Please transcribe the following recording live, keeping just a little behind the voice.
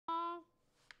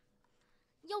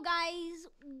Yo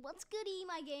guys, what's goody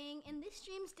my gang? And this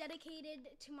stream's dedicated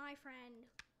to my friend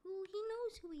who he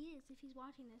knows who he is if he's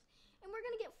watching this. And we're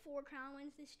gonna get 4 crown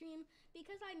wins this stream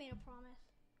because I made a promise.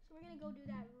 So we're gonna go do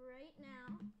that right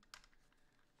now.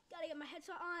 Gotta get my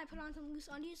headset on. I put on some loose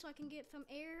undies so I can get some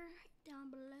air down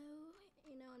below,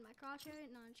 you know, in my crosshair.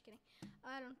 No, I'm just kidding.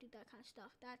 I don't do that kind of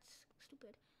stuff. That's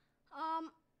stupid.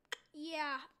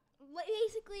 Yeah.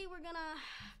 Basically, we're gonna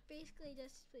just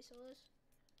play solos.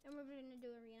 And we're gonna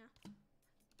do arena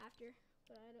after,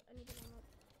 but I need to warm up.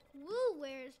 Woo,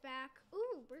 Ware's back.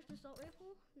 Ooh, burst assault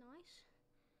rifle, nice.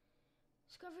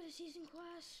 Discover the season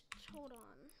quest. Hold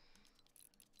on.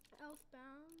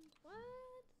 Elfbound.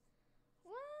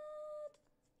 What?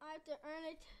 I have to earn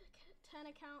 10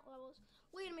 account levels.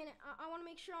 Wait a minute. I want to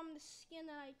make sure I'm the skin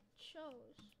that I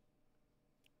chose.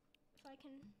 If I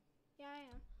can. Yeah, I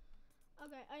am.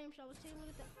 Okay, I am sure. Let's take a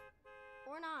look at that.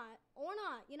 Or not.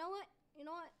 You know what? You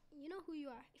know who you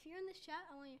are. If you're in this chat,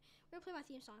 we're gonna play my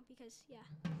theme song because, yeah.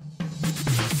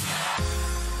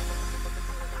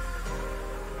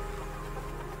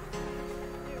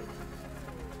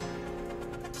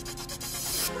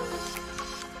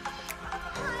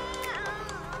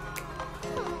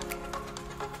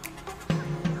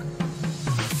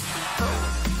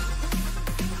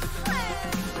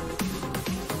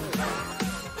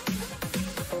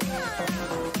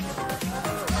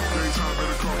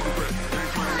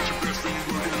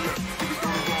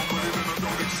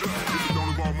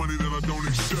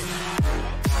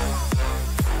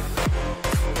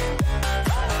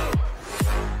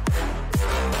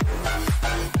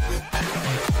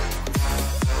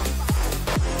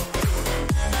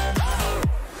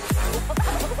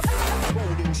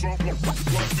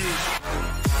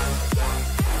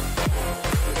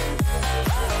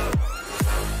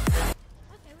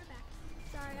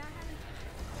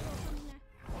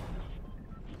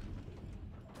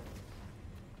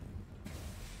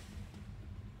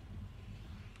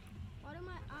 Why do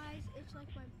my eyes itch like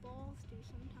my balls do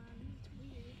sometimes? It's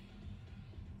weird.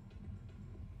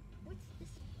 What's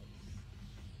this place?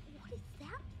 What is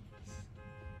that place?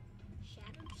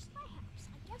 Shattered slabs.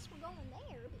 I guess we're going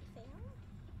there, big fan.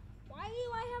 Why do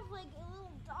I have like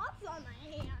little dots on my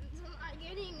hands? Am I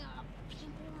getting a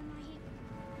pimple on my hand?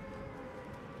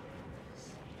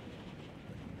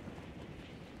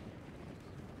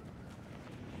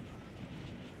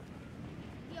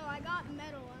 Yo, I got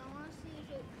metal and I want to see if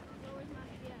it lowers my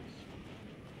FPS.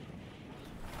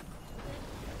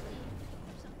 Let's see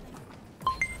if something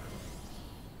does.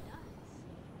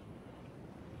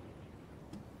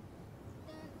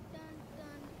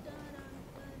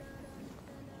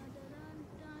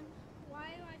 Dun. Why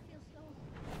do I feel so?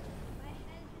 My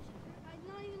head just. I'm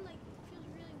not even like. Feels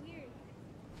really weird.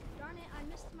 Darn it! I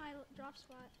missed my drop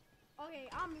spot. Okay,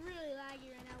 I'm really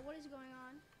laggy right now. What is going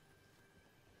on?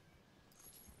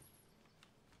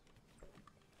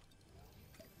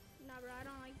 Nah, bro, I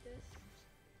don't like this.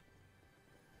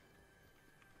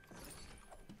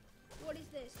 What is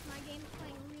this? My game's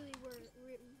playing really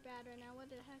bad right now. What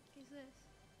the heck is this?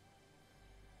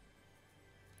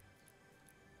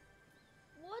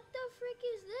 What the frick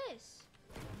is this?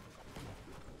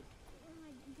 Oh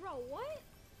my, bro, what?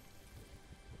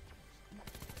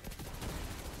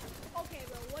 Okay,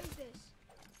 bro, what is this?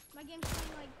 My game's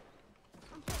playing like...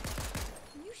 I'm playing...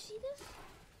 Can you see this?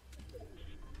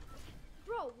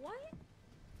 Bro, what?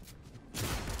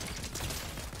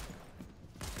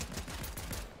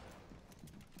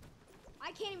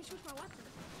 I can't even switch my weapon.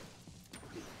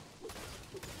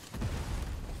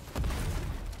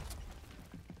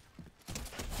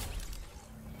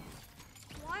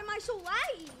 Why am I so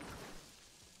laggy?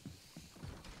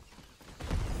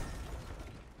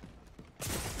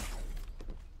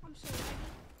 I'm so laggy.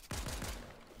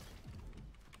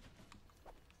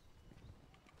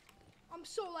 I'm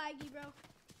so laggy, bro.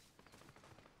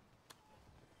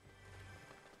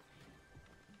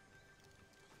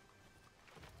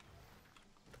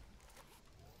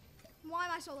 Why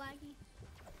am I so laggy?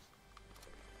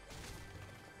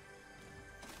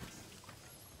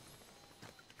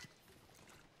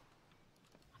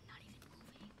 I'm not even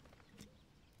moving.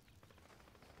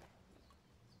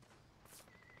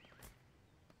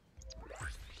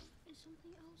 Is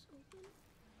something else open?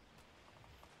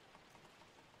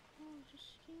 Oh, just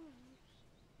skills.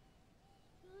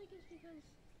 I feel like it's because...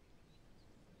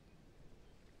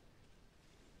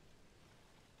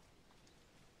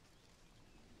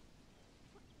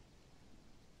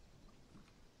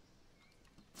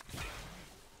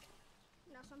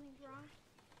 Now something's wrong.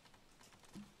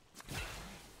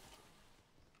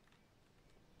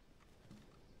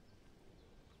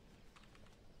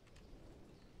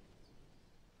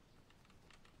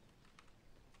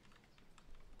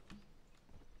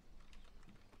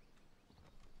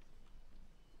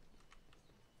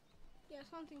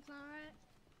 Something's not right.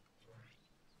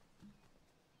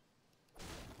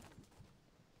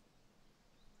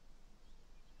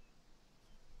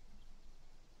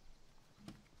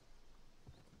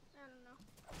 I don't know.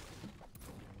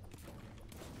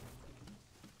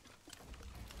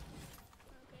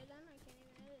 Okay, then I can't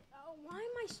even edit. Oh, why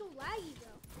am I so laggy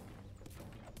though?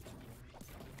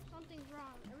 Something's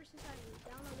wrong ever since I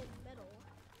downloaded Metal.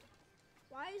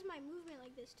 Why is my movement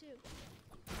like this too?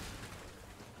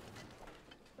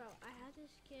 Bro, I had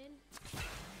this kid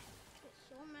get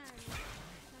so mad at me.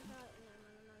 I thought, no,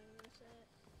 I'm not even gonna say it.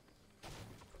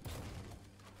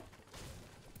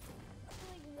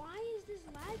 Like, why is this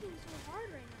lagging so hard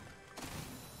right now?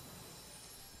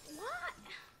 What?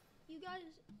 You guys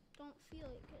don't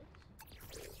feel it, cause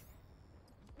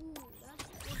ooh, that's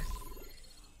good.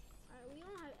 Alright, we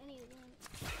don't have any win.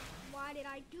 Why did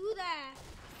I do that?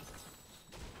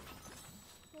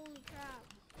 Holy crap.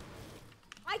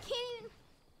 I can't even.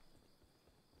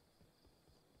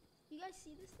 You guys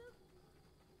see this stuff?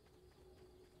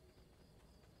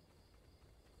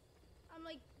 I'm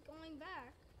like going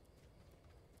back.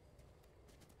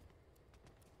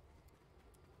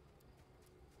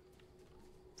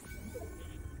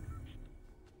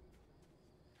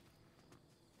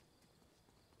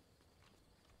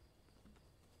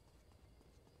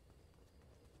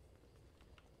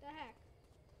 The heck?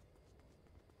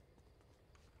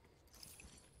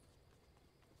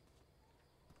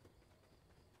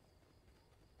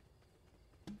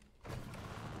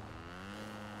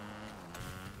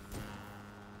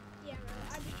 Yeah, bro.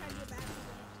 I just tried to get back to it.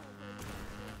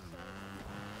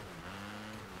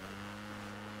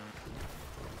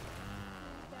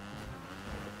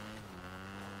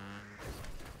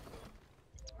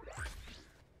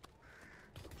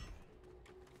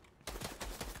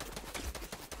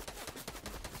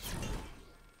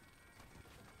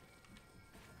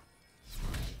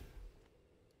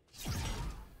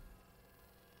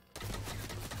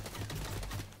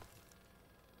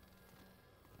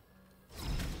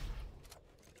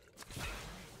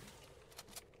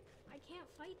 I can't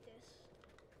fight this.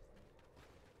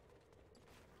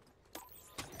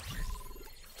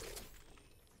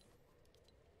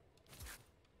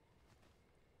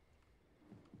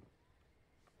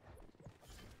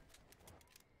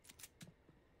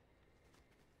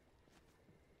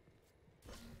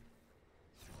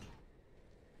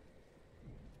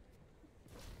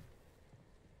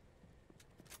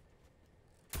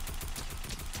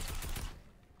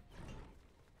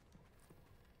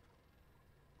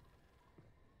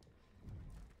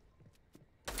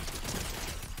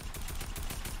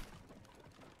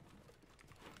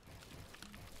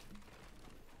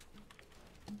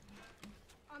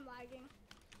 I'm lagging.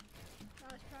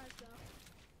 Not a surprise though.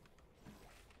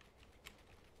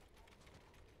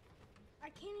 I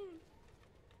can't even.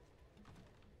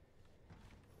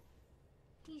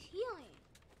 He's healing.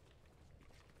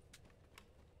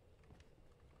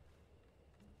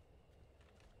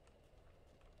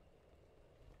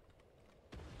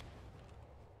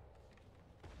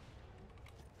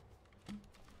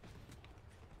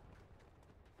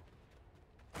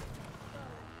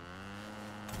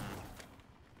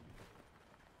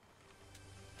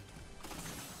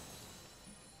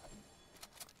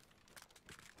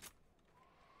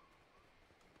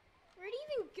 Where'd he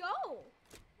even go?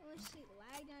 Oh, let's see,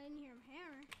 lagged. I didn't hear him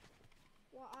hammer.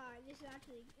 Well, this is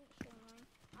actually so annoying.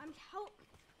 I'm help.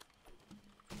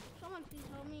 Someone please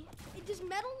help me. Does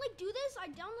Metal like do this? I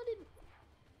downloaded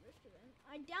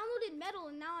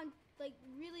Metal and now I'm like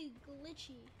really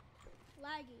glitchy,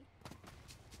 laggy.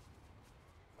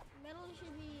 Metal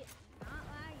should be not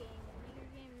lagging, make your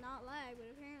game not lag, but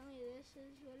apparently this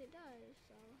is what it does.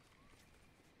 So.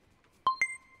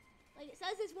 Like, it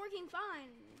says it's working fine.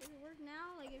 Does it work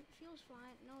now? Like, it feels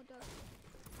fine. No, it doesn't.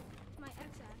 It's my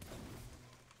x-axis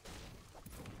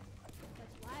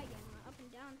that's lagging. My up and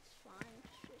down is fine.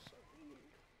 It's just so weird.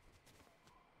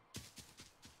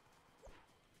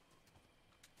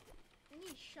 I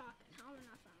need shotgun. How am I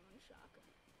not found one shotgun?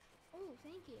 Oh,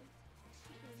 thank you.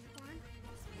 Unicorn.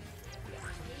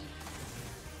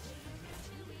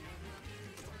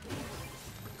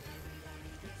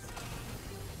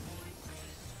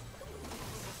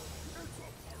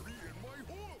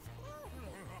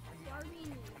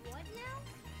 Darwin, what now?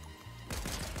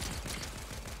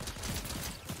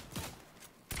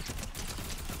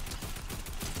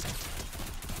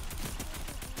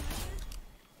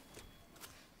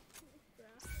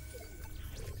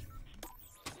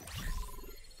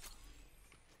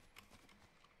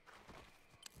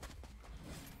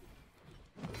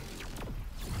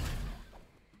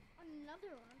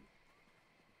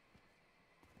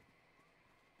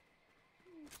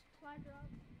 supply drop.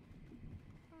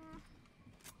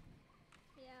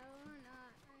 Yeah, we're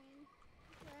not. I mean,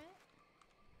 right?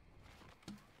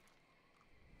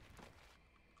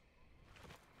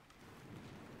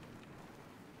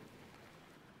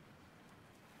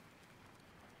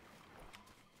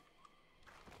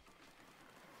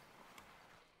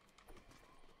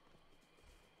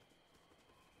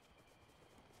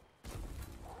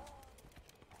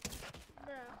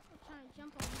 Bruh, I'm trying to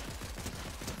jump on me.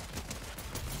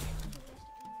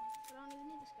 But I don't even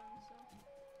need this gun, so.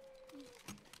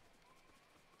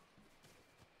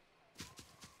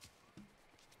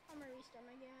 I'm gonna restart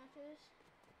my game after this.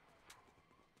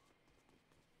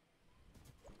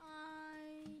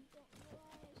 I don't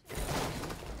realize.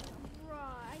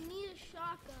 Bruh, I need a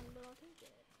shotgun, but I'll take it.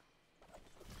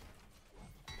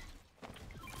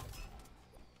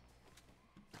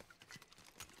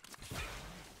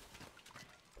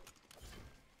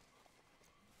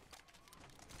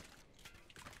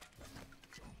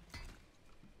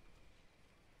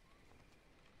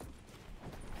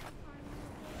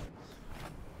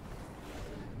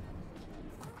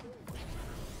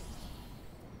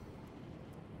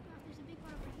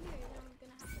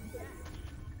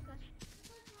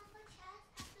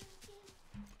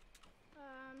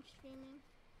 Streaming.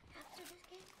 After this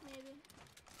game? Maybe.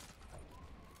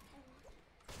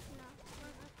 No, not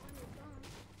on your phone.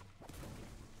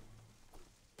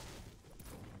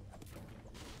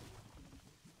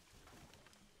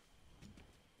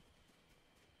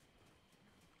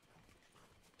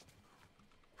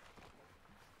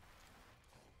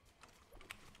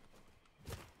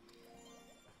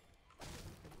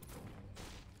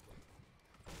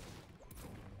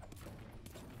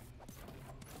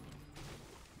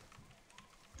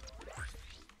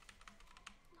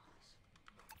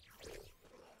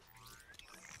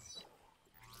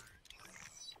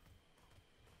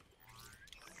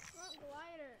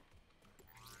 Glider.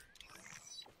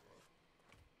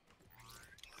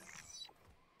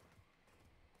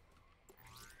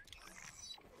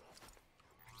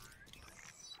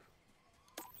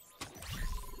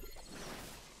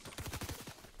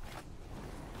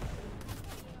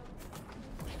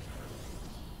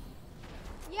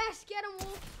 Yes, get him,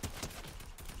 Wolf.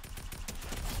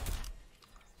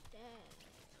 Dead.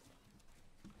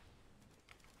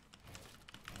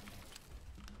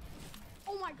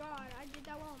 Oh my god, I did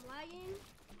that while I'm lagging.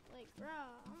 Like, bruh,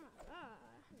 oh my god.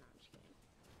 No, I'm just kidding.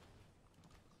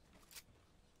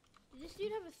 Did this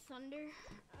dude have a thunder?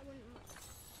 I wouldn't mind.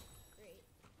 Great.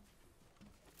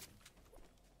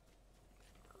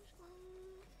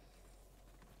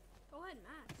 Go ahead,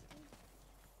 Max. Dude.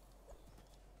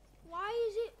 Why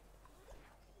is it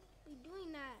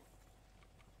doing that?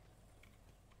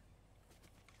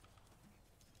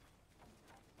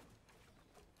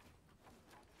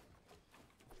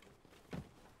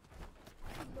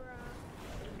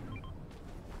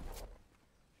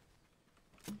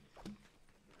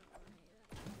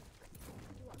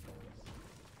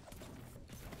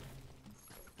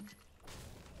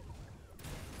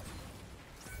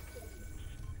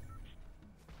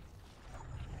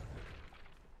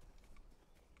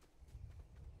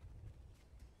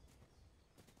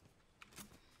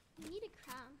 You need a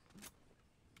crown.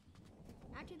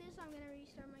 After this, I'm gonna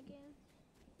restart my game.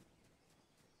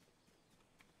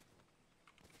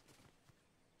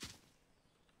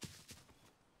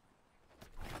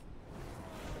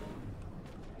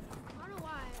 I don't know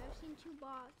why. I've seen 2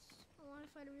 bots. I want to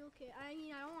fight a real kid. I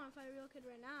mean, I don't want to fight a real kid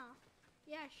right now.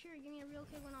 Yeah, sure. Give me a real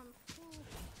kid when I'm full.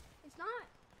 It's not.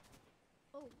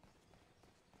 Oh.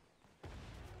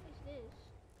 What's this?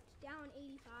 It's down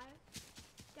 85.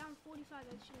 Down 45,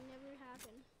 that should never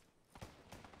happen.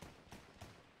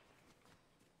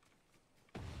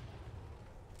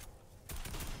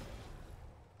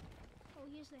 Oh,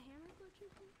 here's the hammer glitch.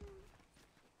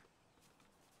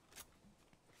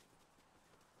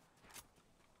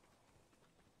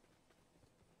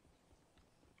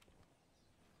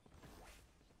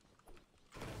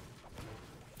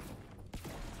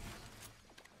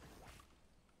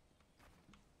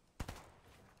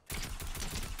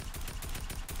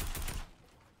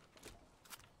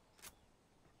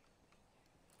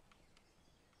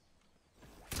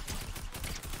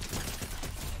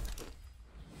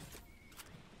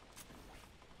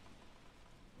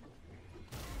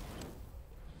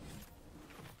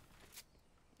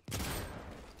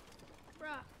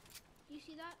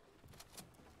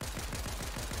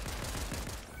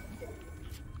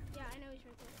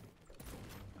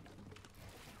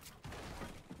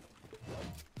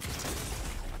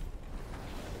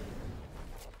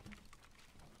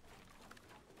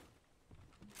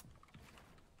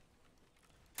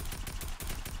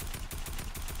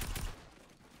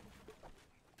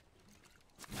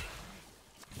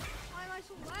 is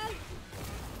so lag?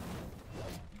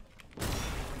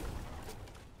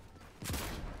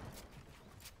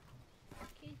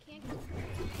 Okay, can't get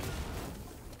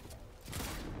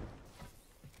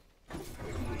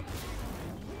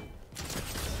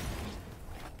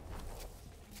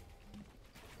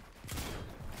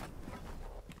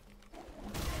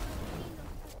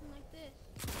like this.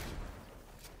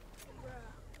 Bruh.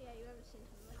 Yeah, you haven't seen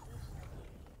something like this.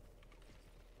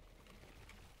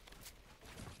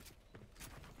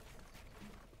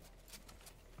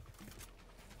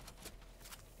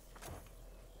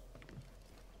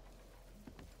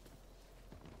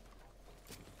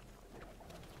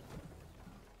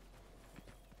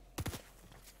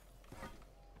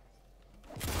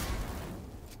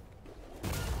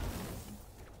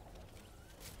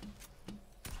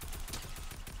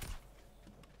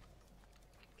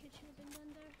 Could should have been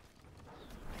done there.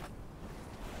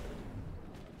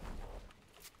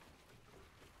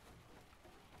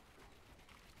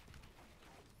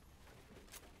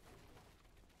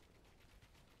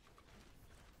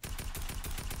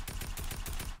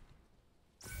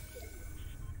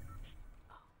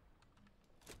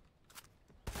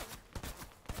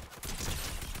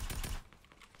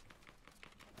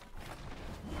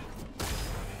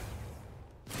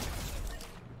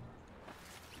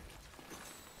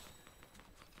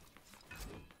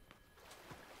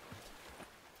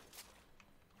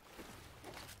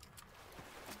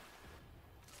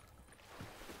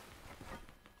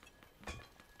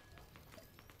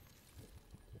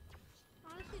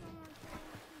 Honestly, don't want to play an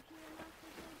SMG enough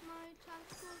because my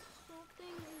tactical assault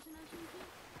thing is an SMG.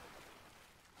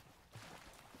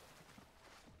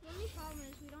 The only problem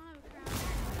is we don't have a crown.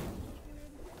 It's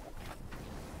weird.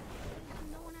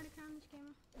 No one had a crown in this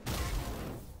game.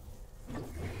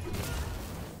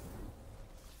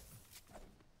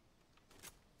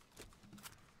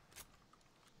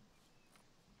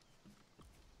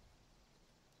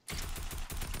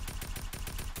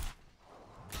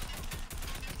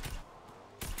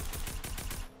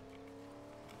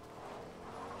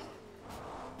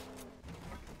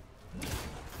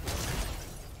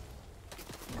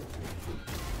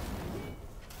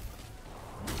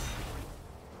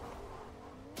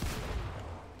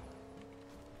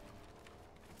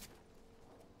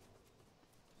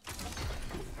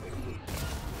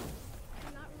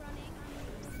 I'm not running.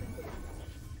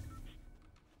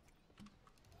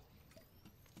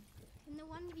 Can the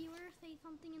one viewer say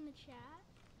something in the chat?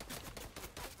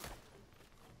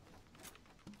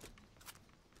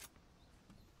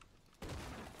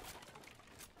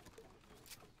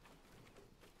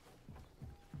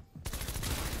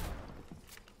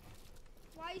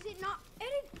 Why is it not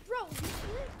edit? Bro, you see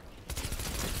it?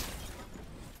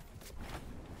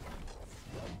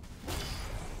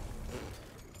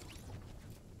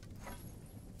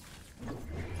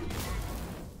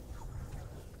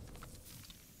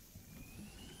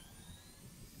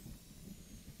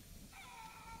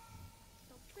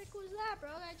 The frick was that, bro?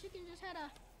 That chicken just had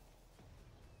a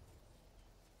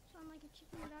sound like a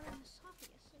chicken without an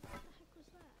esophagus. Like, what the heck was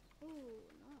that? Ooh,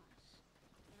 nice.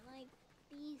 I like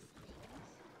these things.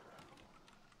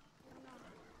 No.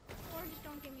 Or just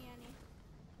don't give me any.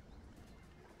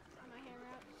 Got my hair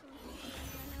out. Someone can give me,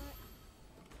 I know it.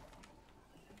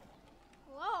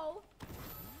 Hello?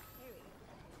 There we go.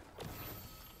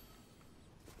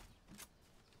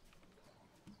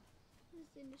 This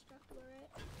is indestructible, right?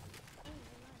 Oh, no,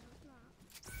 it's not.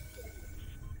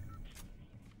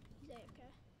 He's AFK.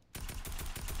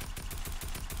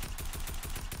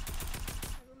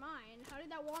 Never mind. How did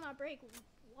that wall not break?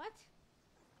 What?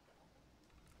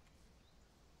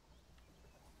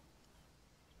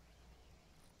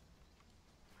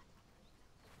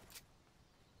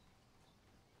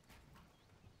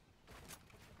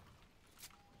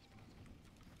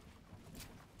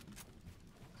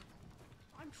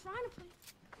 I'm trying to play.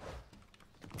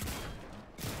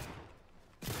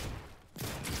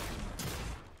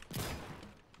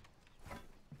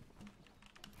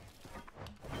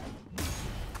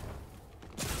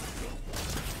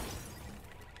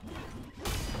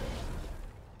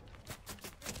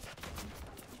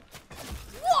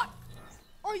 What?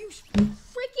 Are you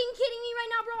freaking kidding me right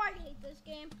now, bro? I hate this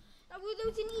game. That was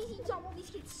an easy job. All these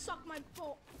kids suck my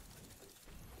butt.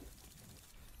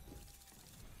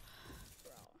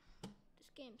 Bro,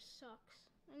 this game sucks.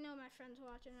 I know my friend's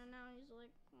watching and now he's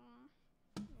like, yeah,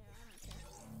 I don't care.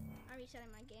 I'm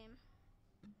resetting my game.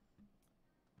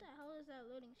 What the hell is that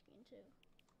loading screen too?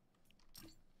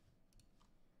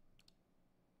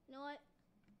 You know what?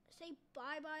 Say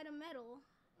bye-bye to metal.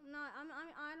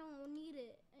 I don't need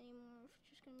it anymore. It's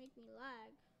just gonna make me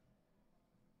lag.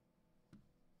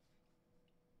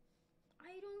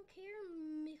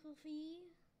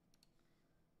 fee.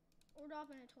 We're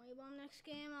dropping a 20 bomb next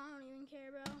game. I don't even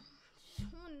care, bro. It's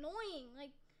so annoying.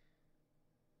 Like,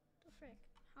 the frick?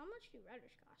 How much do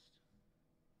redders cost?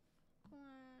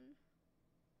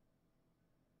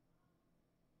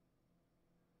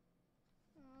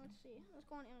 Let's see. Let's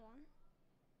go on Amazon.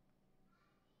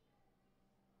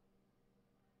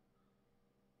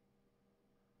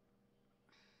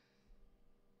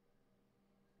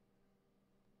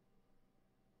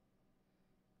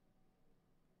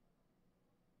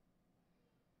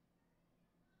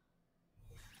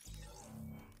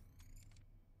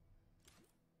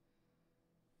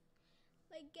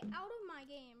 Like, get out of my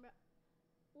game, bro.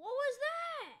 What was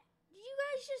that? Did you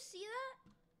guys just see that?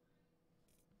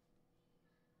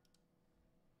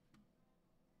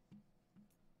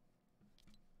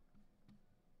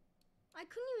 I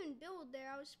couldn't even build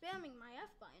there. I was spamming my F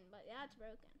button, but yeah, it's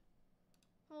broken.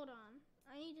 Hold on.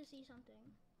 I need to see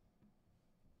something.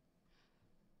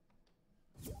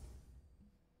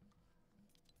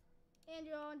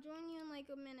 Andrew, I'll join you in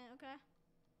like a minute, okay?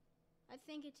 I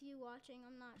think it's you watching.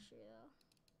 I'm not sure though.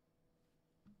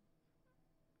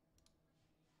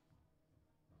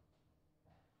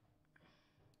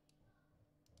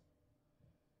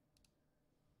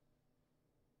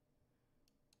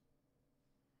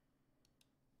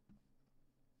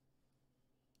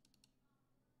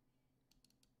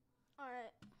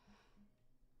 Alright.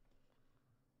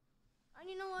 And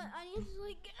you know what? I need to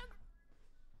like get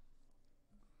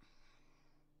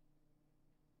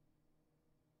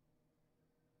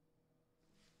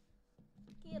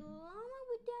llama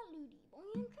with that looty. Boy,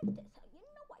 and check this out. You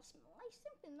know I smell like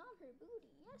something on her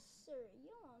booty. Yes, sir.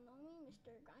 You all know me,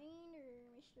 Mr.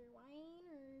 Grinder, Mr.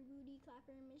 Whiner, Booty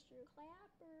Clapper, Mr.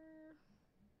 Clapper.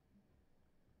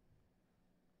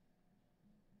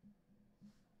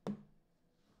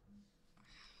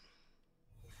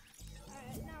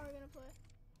 Alright, now we're gonna play.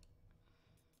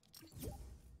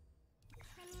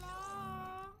 Hello.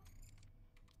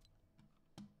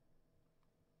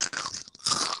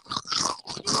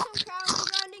 Do some crowd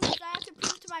grinding because I have to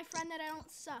prove to my friend that I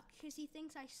don't suck because he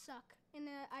thinks I suck and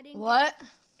I didn't. What?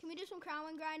 Can we do some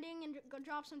crown grinding and go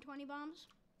drop some 20 bombs?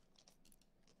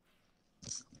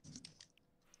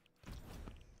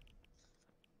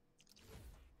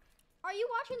 Are you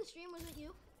watching the stream? Was it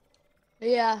you?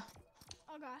 Yeah.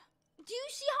 Okay. Do you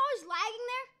see how I was lagging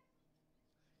there?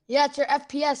 Yeah, it's your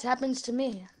FPS. Happens to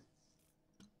me.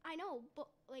 I know, but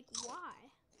like why?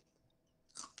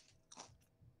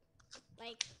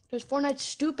 Like, Because Fortnite's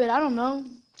stupid. I don't know.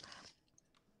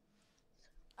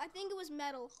 I think it was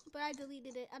metal, but I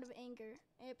deleted it out of anger.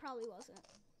 It probably wasn't.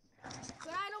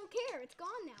 But I don't care. It's gone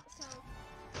now, so.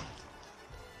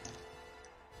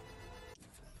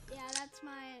 Yeah, that's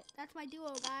my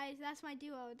duo, guys. That's my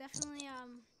duo. Definitely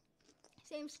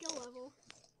same skill level.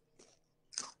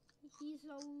 He's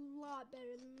a lot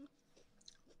better than me.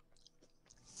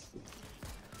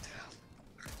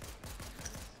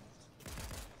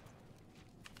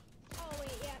 Oh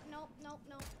wait, yeah, nope,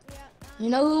 yeah. You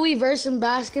know who we verse in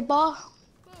basketball?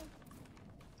 Who?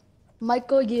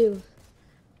 Michael Yu.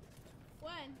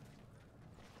 When?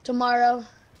 Tomorrow.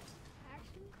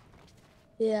 Actually?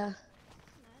 Yeah.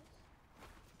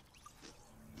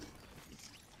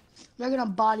 Nice. They're gonna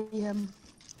body him.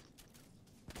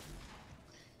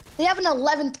 They have an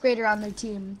 11th grader on their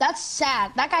team. That's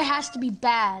sad. That guy has to be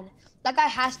bad. That guy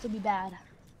has to be bad.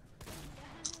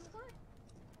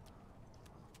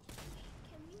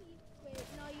 Can we? Wait,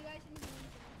 no, you guys didn't do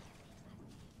anything.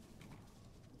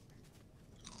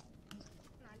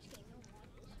 No, I'm just kidding. No one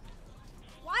wants this.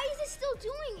 Why is it still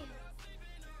doing it?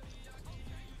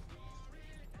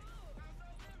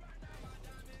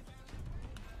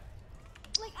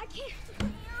 Like, I can't.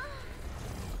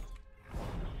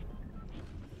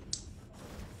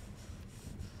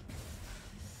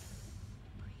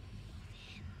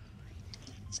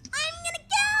 I'm gonna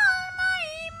kill my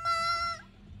mom.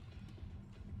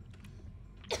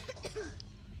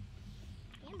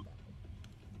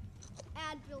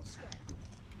 Advil spray.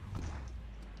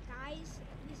 Guys,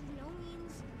 this is no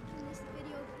means can this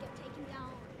video get taken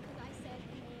down because I said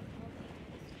the name of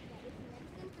that is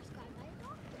medicine prescribed by a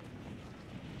doctor.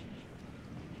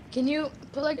 Can you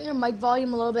put like your mic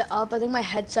volume a little bit up? I think my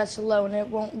headset's low and it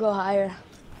won't go higher.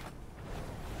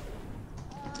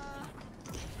 I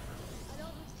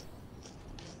don't.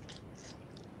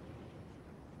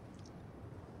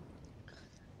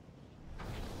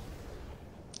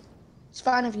 It's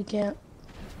fine if you can't.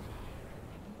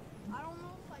 I don't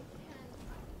know if I can.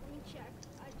 Let me check.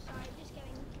 I'm sorry, just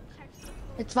getting text.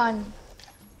 It's fine.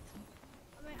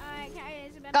 I mean, okay,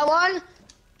 is it better? Got one?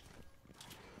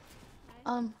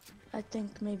 Okay. I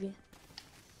think maybe.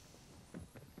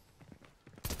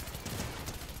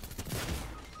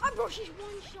 Bro, she's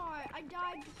one shot. I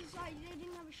died because I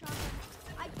didn't have a shotgun.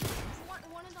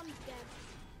 One of them's dead.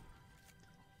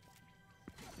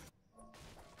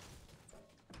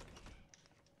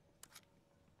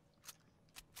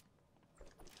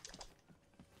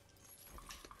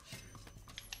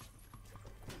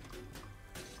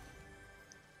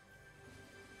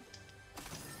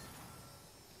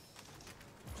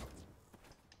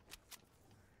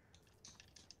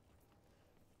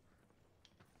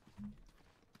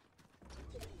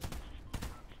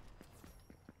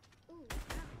 Ooh,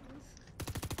 that was...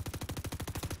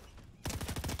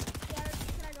 Yeah,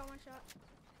 can I go one shot?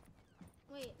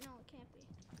 Wait, no, it can't be.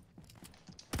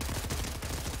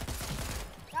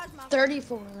 That was my fault.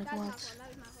 34, like That was my what? fault. That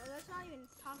was my fault. Let's not even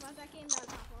talk about that game. That was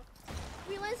my fault.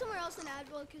 We went somewhere else in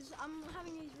Advil because I'm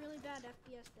having these really bad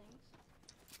FPS things.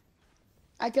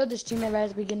 I killed this teammate right at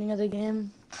the beginning of the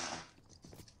game.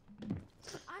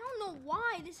 I don't know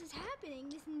why this is happening.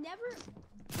 This never...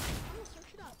 I'm gonna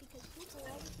search it up because people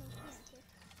always know the answer.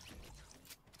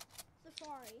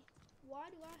 Safari. Why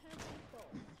do I have these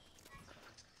goals?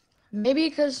 Maybe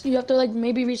because you have to like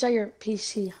maybe reset your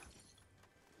PC.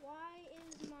 Why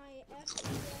is my FPS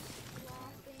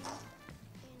dropping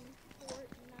in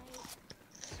Fortnite?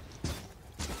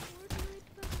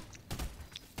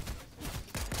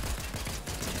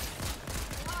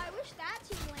 Oh, I wish that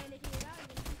team landed here. That would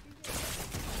have been super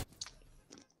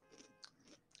good.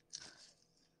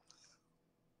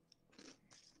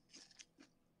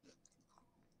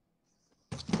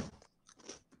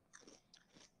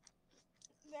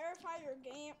 Verify your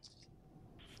game.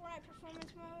 Fortnite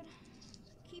performance mode.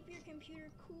 Keep your computer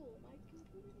cool. My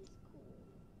computer is cool.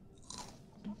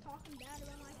 Stop talking bad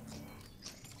about my computer.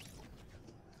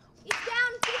 It's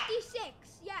down 56.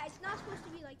 Yeah, it's not supposed to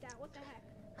be like that. What the heck?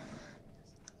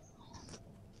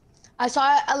 I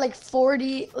saw it at like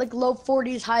 40, like low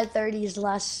 40s, high 30s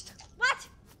last What?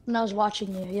 when I was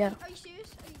watching you. Yeah, Are you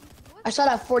serious? What? I saw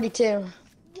it at 42.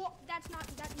 What? That's not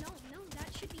that. No,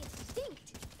 that should be extinct.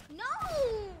 No.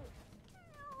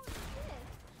 What is this?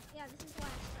 Yeah, this is why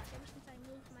I suck. Ever since I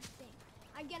moved my thing,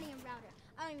 I'm getting a router.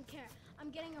 I don't even care. I'm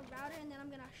getting a router and then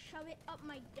I'm gonna shove it up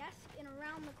my desk and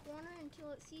around the corner until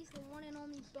it sees the one and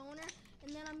only boner. And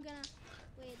then I'm gonna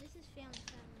wait. This is family.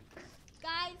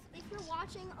 Guys, if you're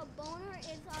watching, a boner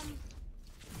is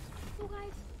So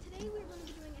guys, today we're gonna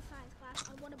be doing a science class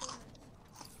on what a boner is.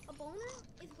 A boner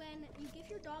is when you give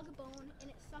your dog a bone and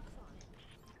it sucks on it.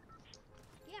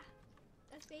 Yeah,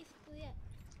 that's basically it.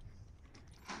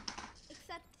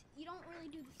 Except you don't really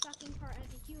do the sucking part as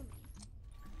a human.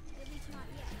 At least not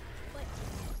yet. But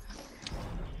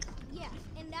yes,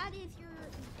 and that is your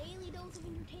daily dose of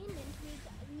entertainment with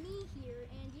me here.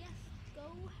 And yes, go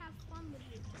have fun with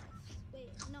your kids. Wait,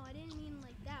 no, I didn't mean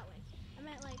like that way. I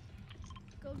meant like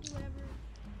go do whatever the heck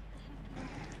you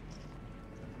want.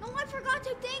 No, I forgot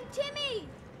to thank Timmy!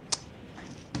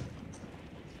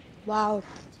 Wow.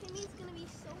 Timmy's gonna be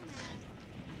so mad.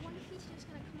 I wonder if he's just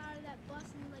gonna come out of that bus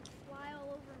and like fly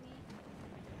all over me.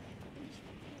 And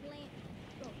just land.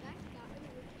 Bro, that got me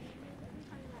every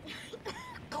time that.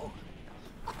 Go!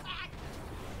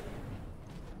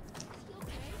 Is he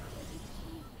okay? Like,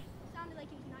 he sounded like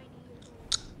he was 90 years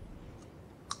old.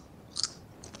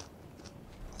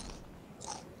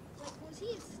 Like, was he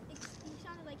he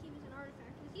sounded like he was an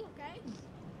artifact. Was he okay?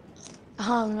 I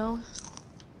don't know.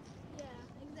 Yeah,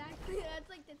 exactly. That's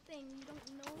like the thing. You don't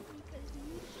know because you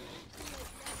actually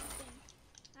like that's the thing.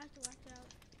 I have to watch out.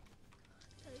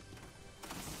 'Cause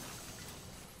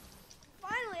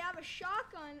finally, I have a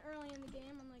shotgun early in the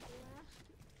game. Unlike the last.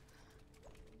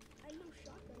 I knew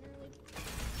shotgun early.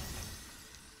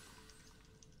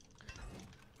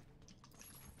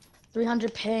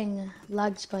 300 ping,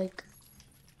 lag spike.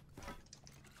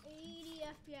 80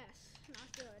 FPS.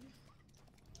 Not good.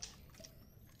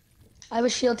 I have a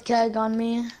shield keg on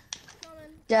me.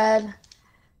 Coming. Dead.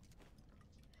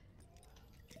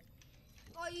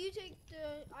 Oh, you take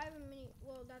the. I have a mini.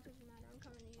 Well, that doesn't matter. I'm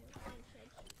coming to you. I got a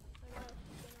chest.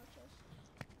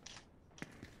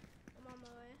 I'm on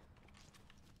my way.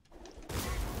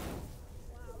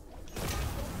 Wow.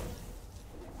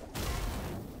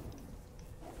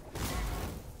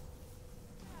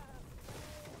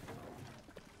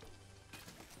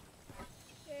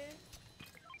 Okay.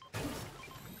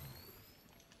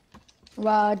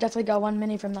 Wow, I definitely got one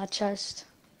mini from that chest.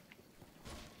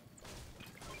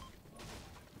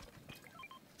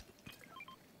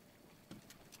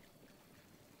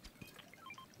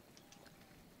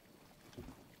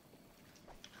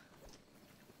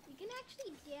 You can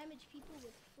actually damage people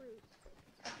with fruit.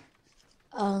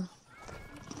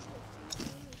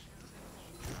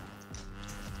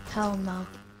 Hell no. Can I have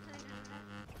that?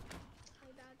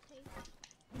 My bad take.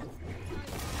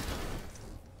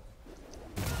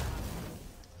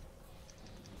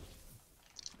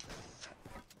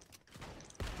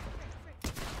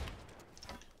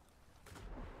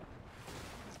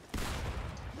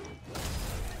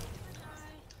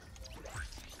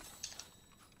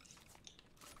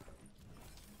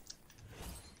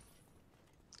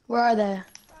 Where are they? Heaven.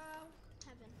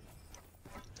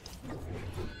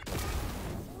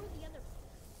 Or the other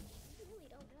place. I really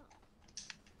don't know.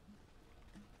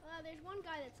 There's one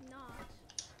guy that's not.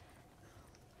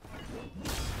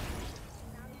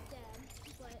 Now he's dead,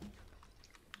 but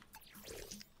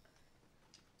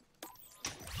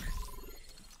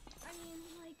I mean,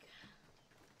 like,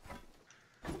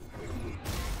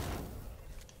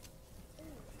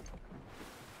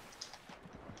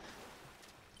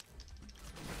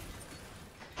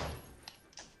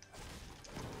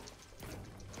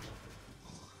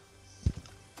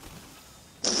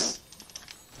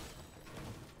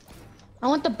 I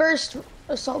want the burst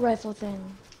assault rifle thing.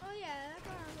 oh yeah, that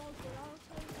gun is all good. I'll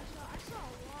tell you, I saw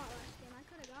a lot last game. I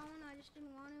could have got one, I just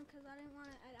didn't want to because I didn't want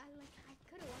to. I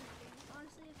could have won the game.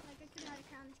 Honestly, I could have had a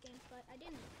crown this game, but I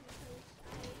didn't because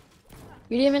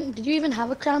You didn't even? Did you even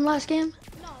have a crown last game?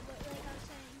 no, but like I was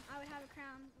saying, I would have a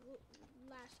crown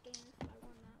last game if I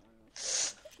won that one.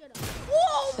 Shut up.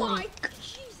 Oh my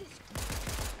Jesus!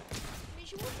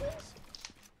 Visual, please.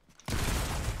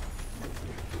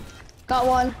 Got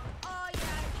one. Oh yeah,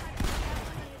 I tried to do that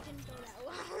one and it didn't go that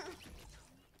well.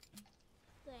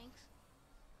 Thanks.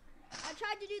 I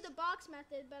tried to do the box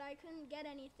method, but I couldn't get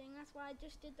anything. That's why I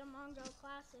just did the Mongo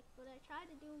Classic. But I tried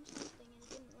to do something and it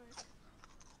didn't work.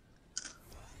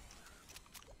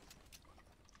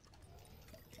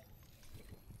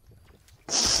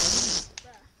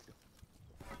 Bruh.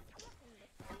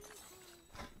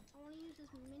 I want to use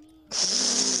this mini.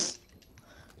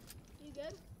 You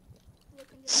good?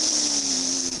 Looking good.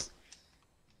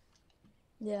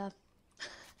 Yeah.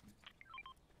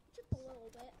 Just a little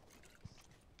bit.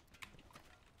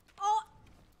 Oh!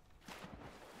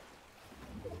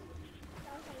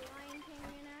 That was a Lion King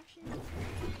in action.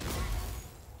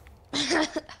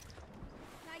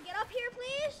 Can I get up here,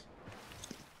 please?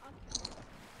 Okay.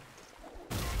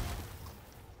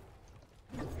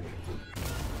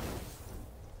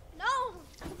 No!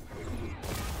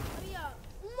 Hurry up.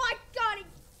 Oh my god,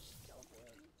 it's so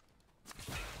good.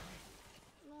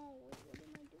 No, what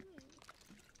am I doing?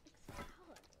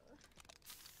 Excalibur.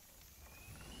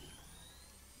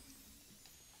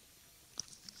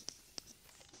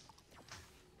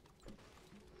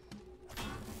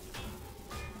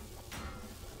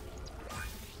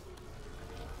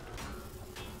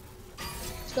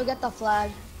 Let's go get the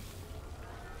flag.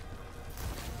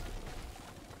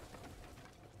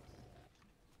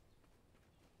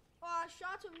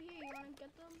 Shots over here, you wanna get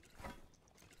them?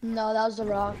 No, that was the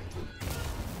rock.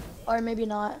 Or maybe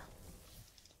not.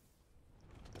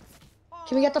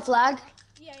 Can we get the flag?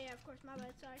 Yeah, of course, my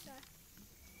bad, sorry.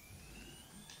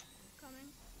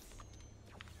 Coming.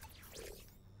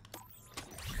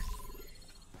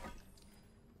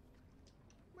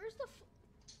 Where's the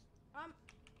I'm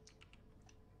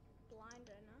blind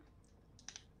right now.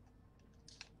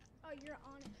 Oh, you're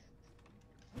on it.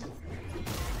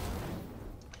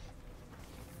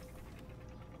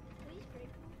 Please break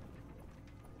me.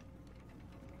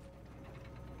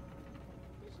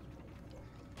 This is pretty cool.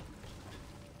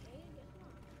 Okay, I guess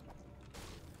not.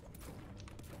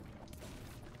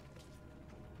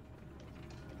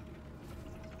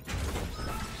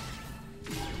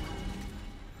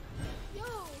 Yo!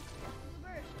 The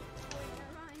burst. Oh, wait,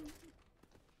 never mind.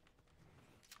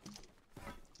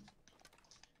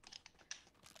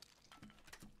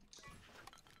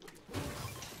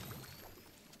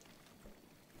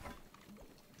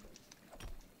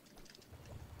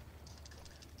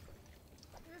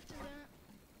 Rift is in it.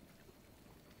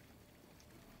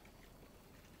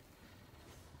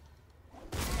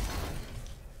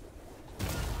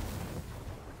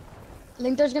 I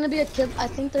think there's gonna be a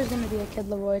Kid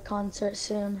Leroy concert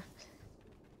soon.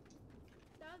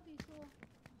 That would be cool.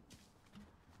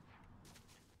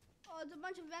 Oh, it's a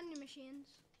bunch of vending machines.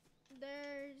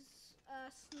 There's a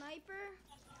sniper,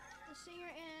 a singer,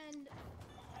 and a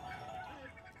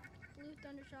blue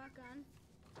thunder shotgun.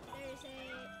 There's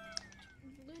a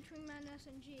blue Twingman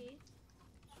SMG.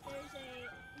 There's a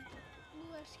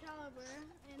blue Excalibur,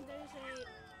 and there's a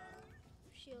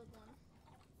shield one.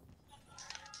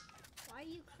 Why are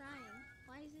you crying?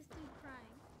 Why is this dude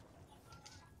crying?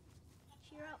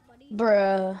 Cheer up, buddy.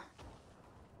 Bruh.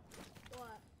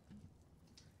 What?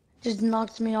 Just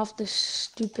knocked me off this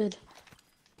stupid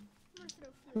I'm gonna throw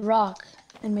food. rock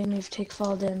and made me take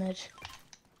fall damage.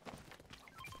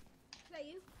 Is that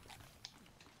you?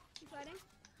 You fighting?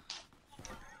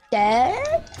 Dead? I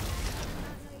did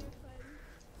not know you were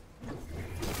fighting.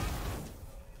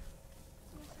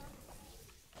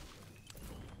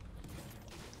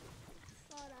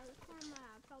 Saw it out of the corner of my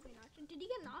eye. Probably not. Did he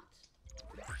get knocked?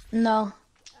 No.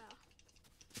 Oh.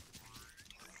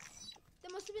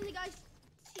 That must have been the guy's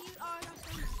team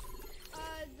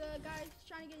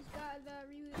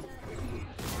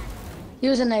He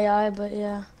was an AI, but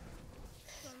yeah.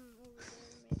 From over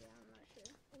there, maybe, I'm not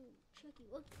sure. Oh, Chucky,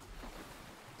 look.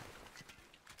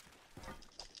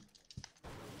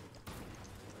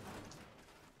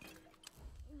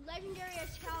 Legendary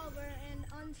Excalibur and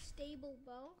unstable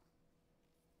bow.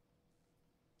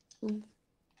 Mm.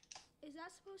 Is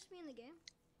that supposed to be in the game?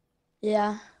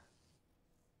 Yeah.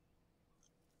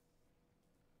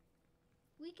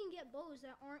 We can get bows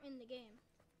that aren't in the game.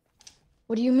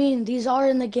 What do you mean? These are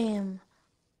in the game.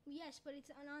 Yes, but it's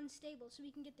an unstable, so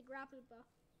we can get the grappled bow.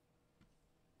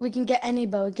 We can get any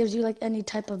bow. It gives you like any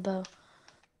type of bow.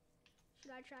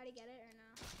 Should I try to get it or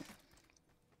no?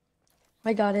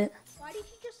 I got it. Why did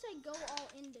you just say go all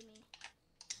into me?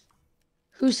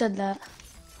 Who said that?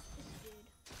 This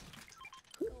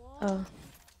dude. Go all Oh. in.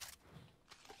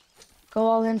 Go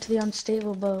all into the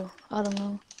unstable bow. I don't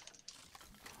know.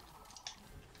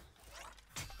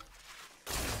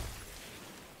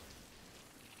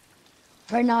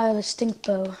 Right now I have a stink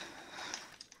bow.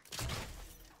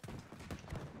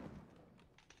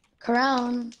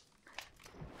 Crown.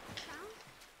 Crown?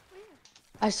 Where?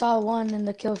 I saw one in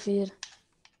the kill feed.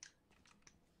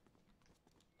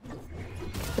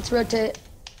 Let's rotate.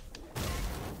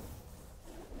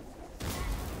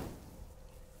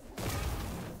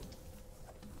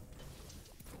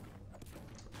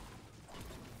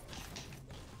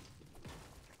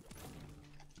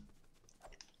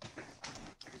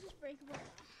 This is breakable.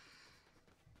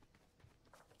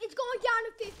 It's going down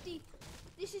to 50.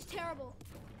 This is terrible.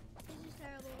 This is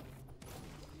terrible.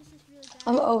 This is really bad.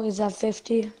 I'm always at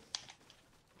 50. I know,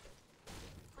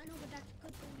 but that's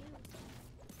good for you.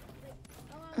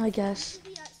 Like, I you guess. should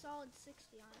be at solid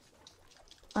 60, honestly.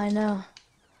 I know.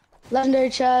 Legendary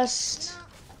You chest.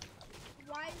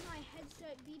 know, why is my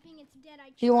headset beeping? It's dead. I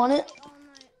Do you want charged it? all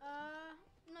night.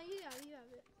 No, you have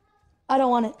it. I don't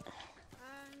want it. I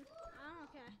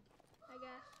don't care. I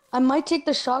guess. I might take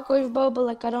the shockwave bow, but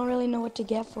like I don't really know what to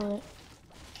get for it.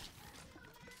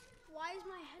 Why is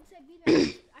my headset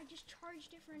beeping? I just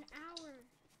charged it for an hour.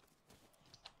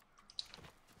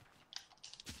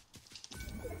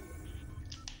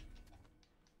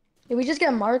 Did we just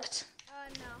get marked? No.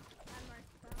 I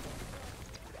marked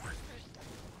them.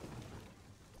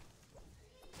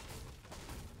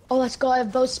 Oh, let's go. I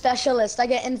have bow specialist. I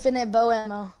get infinite bow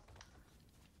ammo.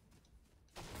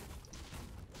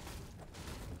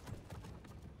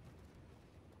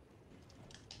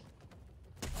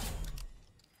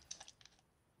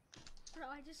 Bro,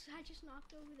 I just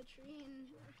knocked over the tree and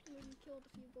maybe killed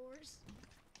a few boars.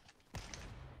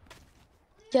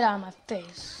 Get out of my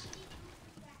face.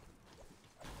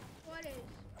 What is?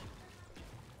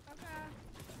 Okay.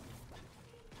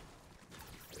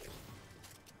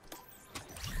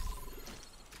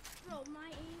 Bro, my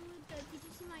aim with the, did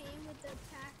you see my aim with the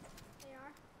tac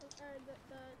AR? Or the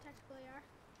tactical AR?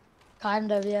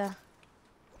 Kind of, yeah.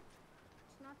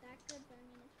 It's not that good, but I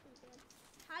mean, it's pretty good.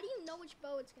 How do you know which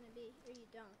bow it's gonna be, or you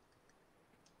don't?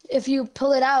 If you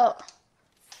pull it out,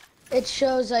 it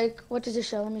shows like, what does it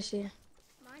show? Let me see.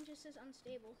 Mine just says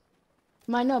unstable.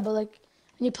 Mine no, but like,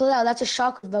 when you pull it out, that's a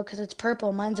shockwave bow because it's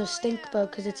purple. Mine's a Oh, stink yeah, bow oh,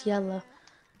 because yeah, it's oh, yellow. yeah.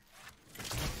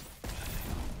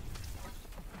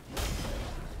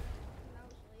 That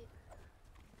was late.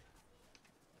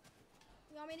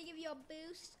 You want me to give you a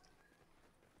boost?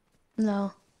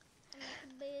 No. And like a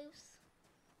boost?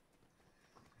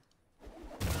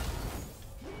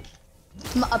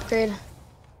 I'm gonna upgrade.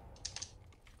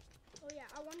 Oh yeah,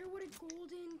 I wonder what a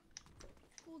golden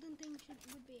thing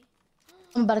would be.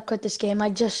 I'm about to quit this game. I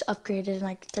just upgraded and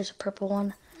like, there's a purple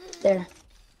one. There.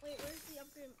 Wait, where's the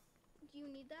upgrade? Do you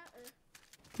need that or?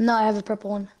 No, I have a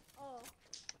purple one. Oh,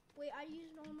 wait, I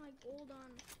used all my gold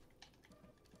on.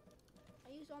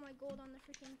 I used all my gold on the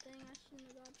freaking thing. I shouldn't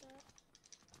have got that.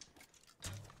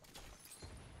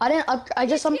 I didn't I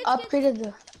just upgraded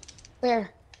the, where?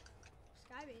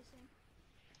 Sky basing.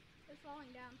 They're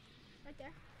falling down. Right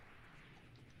there.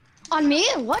 On me?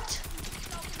 What?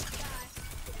 Fell from the sky.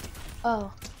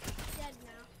 Oh, Dead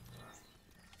now.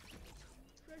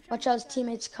 We're trying watch to out, his sky-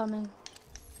 teammates coming.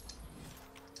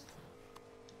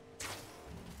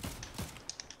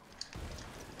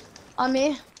 On me?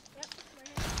 Yep, right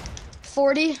here.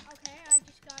 40. Okay, I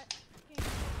just got. Okay.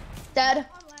 Dead.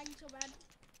 I'm lagging so bad.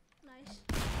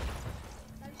 Nice.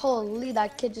 Holy,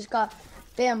 that kid just got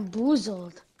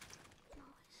bamboozled.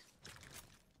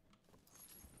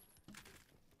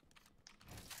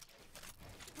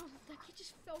 Oh, that kid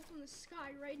just fell from the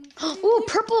sky right in. Ooh,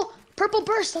 purple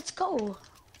burst. Let's go.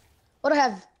 What do I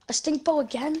have? A stink bow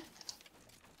again?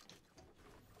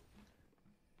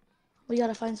 We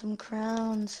gotta find some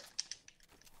crowns.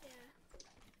 Yeah.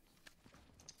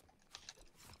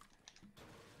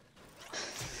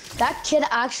 That kid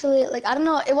actually, like, I don't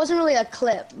know, it wasn't really a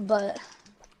clip, but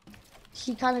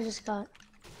he kind of just got.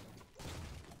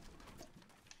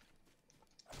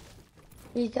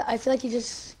 I feel like I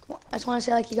just want to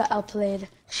say like he got outplayed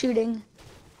shooting.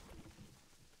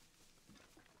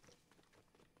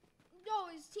 No,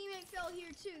 his teammate fell here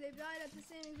too. They died at the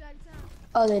same exact time.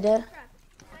 Oh, they did? Crap.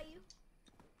 Is that you?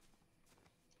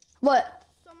 What?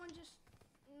 Someone just...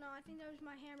 No, I think that was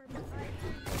my hammer, but I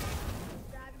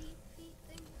used gravity feet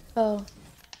thing. Oh.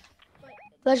 But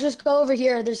Let's just go over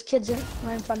here. There's kids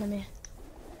right in front of me.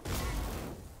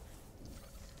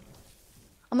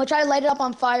 I'm gonna try to light it up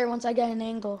on fire once I get an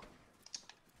angle.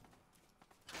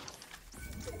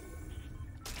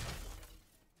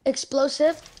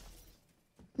 Explosive.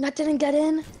 That didn't get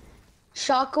in.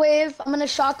 Shockwave. I'm gonna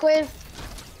shockwave.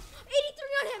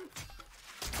 83 on him!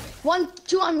 1,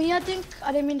 2 on me, I think.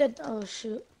 I didn't mean to. Oh,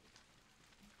 shoot.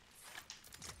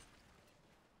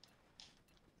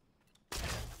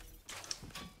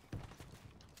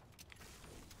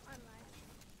 I'm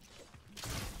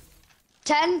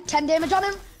lying. 10 damage on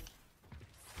him.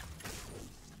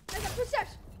 I got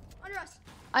footsteps under us.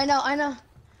 I know. I'm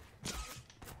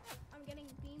getting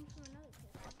beamed from another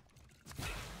kid.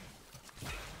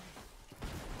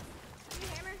 Do you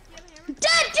have a hammer?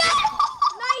 Dead!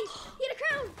 Nice! He had a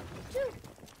crown! 2.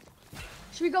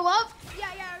 Should we go up? Yeah, I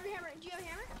have a hammer. Do you have a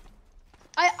hammer?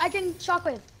 I can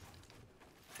shockwave.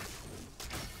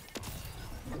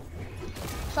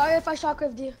 Sorry if I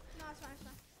shockwaved you. No, it's fine, it's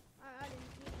fine. I didn't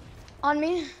need it. On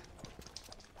me.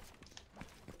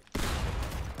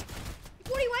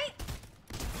 40 white!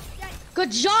 Dead.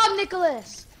 Good job,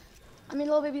 Nicholas. I mean,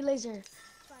 little baby laser. It's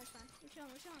fine, it's fine. We're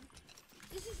chilling.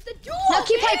 This is the duel! Now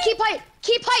keep man! height.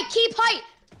 Keep height.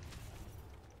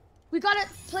 We gotta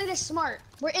play this smart.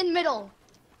 We're in middle.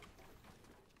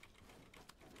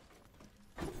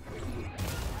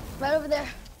 Right over there.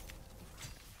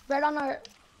 Right on our...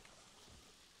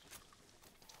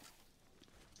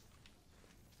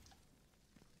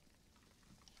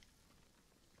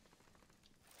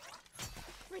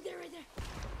 Right there.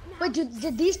 Now. Wait,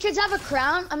 did these kids have a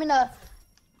crown? I mean, a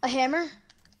hammer?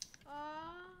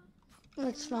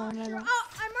 That's fine. I Sure. don't. Oh,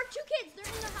 I marked 2 kids.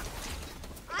 They're in the house.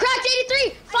 Cracked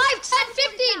 83! 5, 10,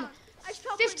 15! I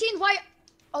spelled 15 white.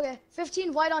 Okay,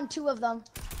 15 white on 2 of them.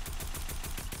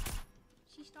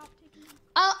 She stopped taking them.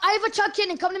 I have a chug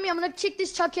cannon. Come to me. I'm gonna kick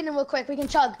this chug cannon real quick. We can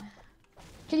chug.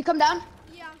 Can you come down?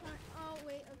 Yeah, I'm coming. Oh,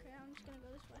 wait. Okay, I'm just gonna go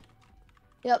this way.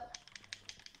 Yep.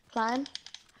 Climb.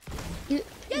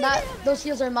 Yeah. Those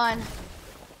heals are mine.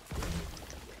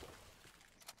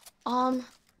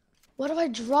 What do I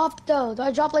drop though? Do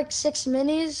I drop like 6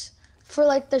 minis for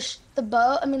like the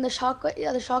bow? I mean the shockwave.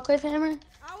 Yeah, the shockwave hammer.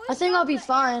 I think I'll be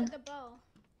fine. The bow.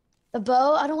 The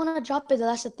bow? I don't want to drop it though.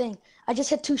 That's the thing. I just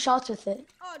hit 2 shots with it.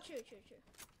 Oh, true.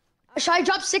 Should I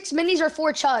drop 6 minis or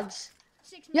 4 chugs?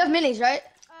 6 You have minis, right?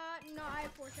 No, I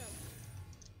have 4 shows.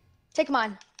 Take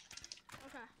mine.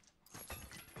 Okay.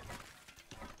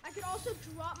 I could also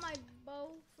drop my bow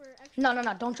for extra.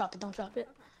 No. Don't drop it. Okay.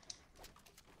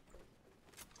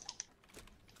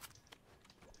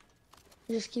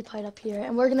 You just keep height up here,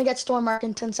 and we're gonna get storm mark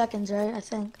in 10 seconds, right? I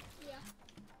think. Yeah.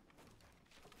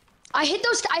 I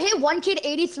hit one kid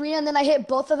 83, and then I hit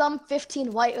both of them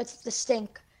 15 white. It's the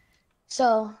stink.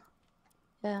 So,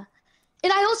 yeah.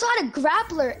 And I also had a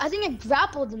grappler. I think it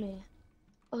grappled me.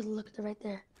 Oh, look, they're right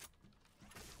there.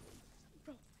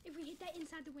 Bro, if we hit that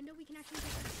inside the window, we can actually get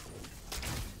that.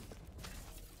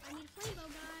 I need a flame bow,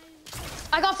 guys.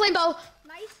 I got flame bow.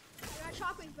 Nice. I got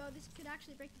shockwave bow. This could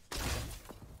actually break the team.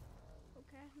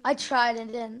 Okay. I tried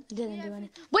and didn't do anything.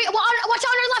 50. Wait, watch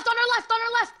out on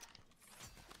our left.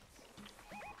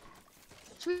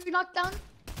 Should we knock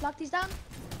these down?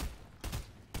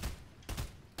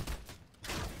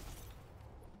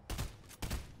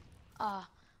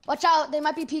 Watch out, they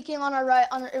might be peeking on our right,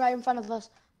 right in front of us.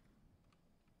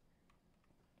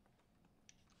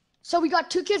 So we got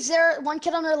 2 kids there, 1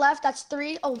 kid on our left, that's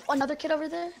 3. Oh, another kid over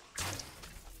there.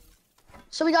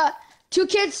 So we got 2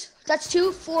 kids, that's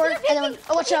 2, 4, and then,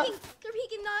 oh, watch out. They're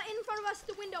peeking in front of us,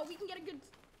 the window. We can get a good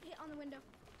hit on the window.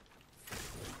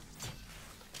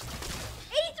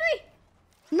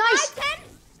 83! Nice! 5, 10!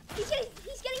 He's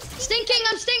getting Stinking,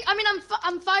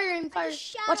 I'm firing.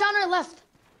 Watch out on our left.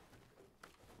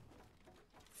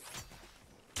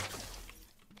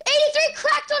 83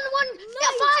 cracked on 1, Nice.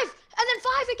 yeah, 5, and then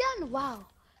 5 again. Wow,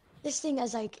 this thing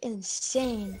is like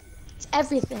insane. It's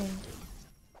everything.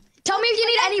 Tell me if you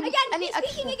need any he's extra.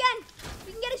 peeking again.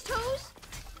 We can get his toes.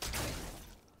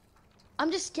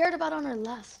 I'm just scared about on our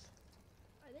left.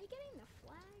 Are they getting the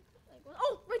flag? Like,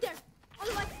 oh, right there. On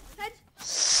the left.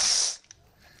 Heads.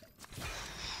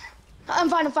 I'm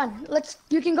fine. I'm fine.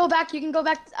 You can go back. You can go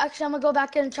back. Actually, I'm gonna go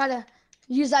back in and try to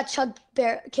use that chug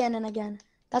bear cannon again.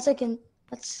 That's like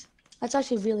that's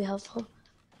actually really helpful.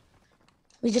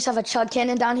 We just have a chug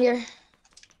cannon down here.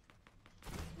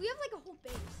 We have like a whole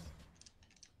base.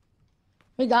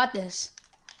 We got this.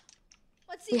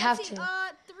 Let's see. We Let's have see. to.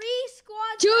 3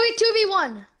 squads.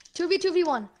 2v1.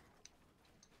 2v1.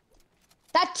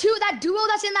 That duo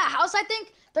that's in that house, I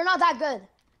think they're not that good.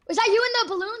 Is that you in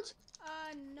the balloons?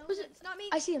 No, Who's it? it's not me.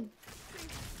 I see him.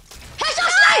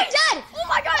 Headshot snipe, dead! Oh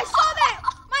my god, I saw that!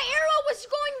 My arrow was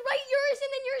going right yours, and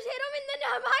then yours hit him, and then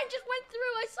mine just went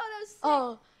through. I saw that. Was sick.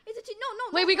 Oh. Is it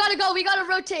no. Wait, we gotta go. We gotta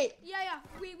rotate. Yeah.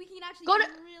 We can actually Go get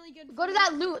to- really good. Go to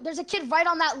that loot. There's a kid right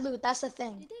on that loot. That's the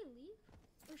thing. Did they leave?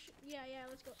 Or yeah,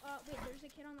 let's go. Wait, there's a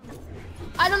kid on the loot.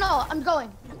 I don't know. I'm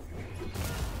going.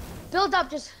 Build up,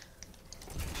 just.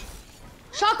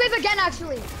 Shockwave again,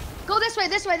 actually. Go this way.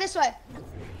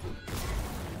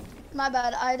 My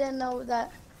bad. I didn't know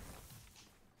that.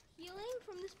 Healing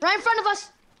from this. Right in front of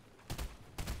us.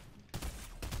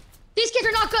 These kids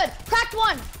are not good. Cracked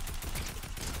one.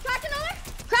 Cracked another.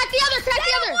 Cracked the other. Get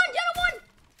one.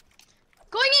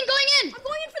 Going in. I'm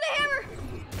going in for the hammer.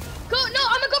 Go. No,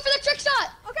 I'm gonna go for the trick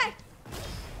shot. Okay.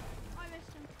 Oh, I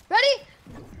missed him. Ready?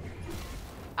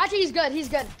 Actually, he's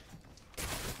good.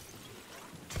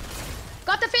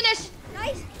 Got the finish.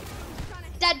 Nice.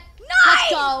 Dead. Nice.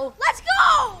 Let's go. Let's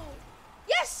go.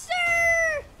 Yes,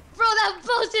 sir. Bro, that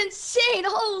was insane.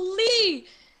 Holy.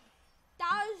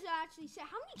 That was actually sick.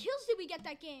 How many kills did we get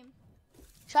that game?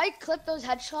 Should I clip those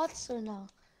headshots or no?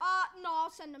 No,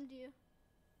 I'll send them to you.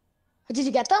 Did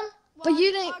you get them? Well, But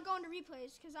you didn't. I'll go into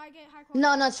replays because I get high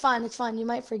quality. No, it's fine. It's fine. You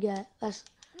might forget. That's.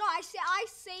 No, I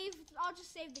saved. I'll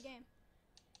just save the game.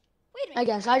 Wait a I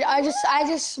minute. guess. I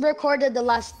just recorded the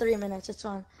last 3 minutes. It's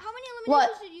fine. How many What?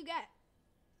 eliminations did you get?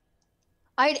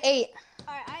 I had 8.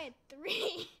 Alright, I had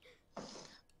 3.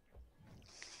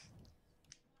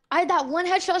 I had that one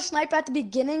headshot snipe at the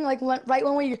beginning, like right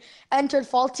when we entered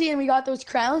faulty and we got those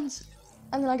crowns,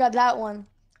 and then I got that one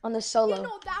on the solo. You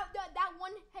know that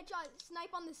one headshot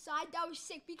snipe on the side, that was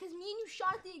sick because me and you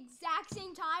shot at the exact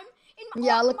same time. And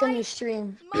Yeah, look on your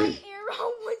stream. My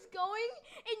arrow was going,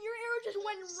 and your arrow just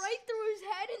went right through his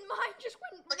head, and mine just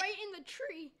went right in the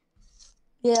tree.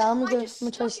 Yeah, I'm Mine gonna just try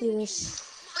to stuck in see the this.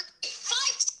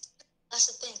 That's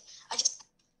the thing. I just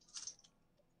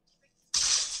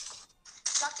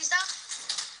knock these down.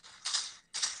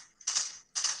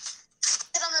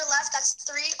 Kid on the left, that's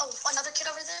 3. Oh, another kid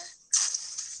over there.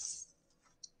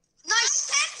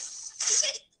 Nice.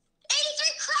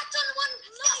 83 cracked on one.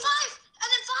 Yeah, 5, and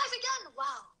then 5 again.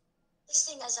 Wow, this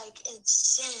thing is like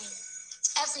insane.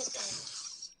 It's everything.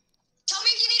 Tell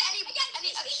me if you need any.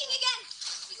 Speaking again.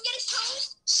 You can get his toes.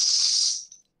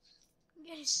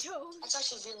 Get his toes. That's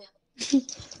actually really.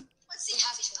 Let's see.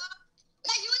 Have to. Is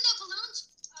that you in the balloons?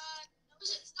 No,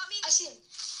 it's not me. I see him.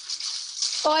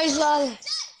 Oh, he's Dead.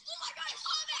 Oh my god, I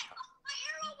saw that. My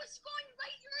arrow was going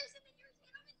right yours, and then yours hit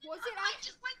him. And was it? I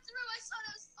just went through. I saw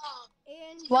those.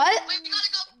 And What? Wait, we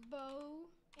gotta go. Bo,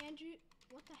 Andrew,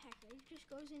 what the heck? It just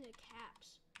goes into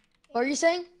caps. What are you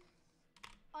saying?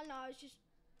 Oh no, I was just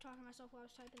talking to myself while I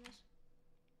was typing this.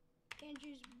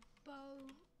 Andrew's bow,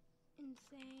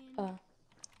 insane.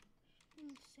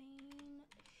 Insane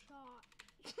shot.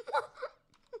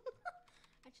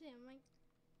 Actually,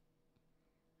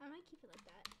 I might keep it like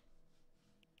that.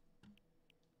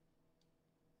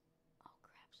 Oh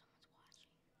crap, someone's watching.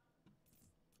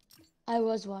 I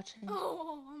was watching.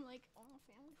 Oh, I'm like,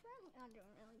 family friendly. I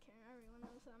don't really care. Everyone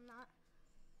knows that I'm not.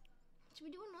 Should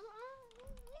we do another?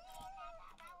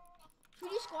 Should we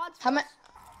do squads? How many?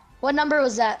 What number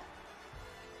was that?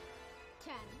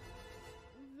 10.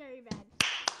 Very bad.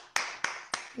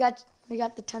 We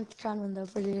got the 10th crown window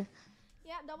for you.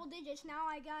 Yeah, double digits. Now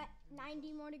I got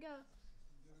 90 more to go.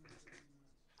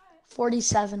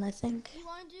 47, I think. You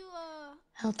want to do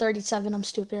Oh, 37. I'm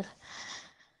stupid.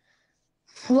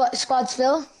 What, squads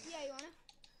fill? Yeah, you want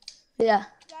to? Yeah.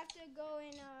 You have to go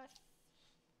in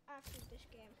after this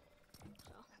game.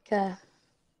 So. Okay.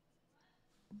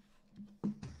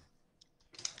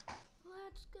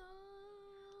 Let's go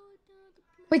to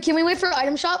the Wait, can we wait for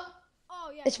item shop?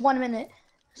 Oh, yeah. It's 1 minute.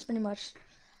 It's pretty much.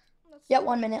 Let's Yeah,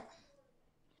 1 minute.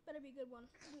 Better be a good one.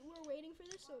 We're waiting for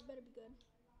this, so it better be good.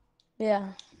 Yeah.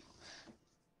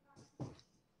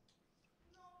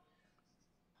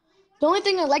 The only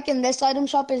thing I like in this item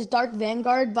shop is Dark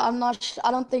Vanguard, but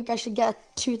I don't think I should get a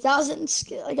 2,000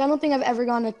 skin. Like, I don't think I've ever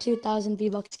gone a 2,000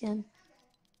 V-Bucks skin.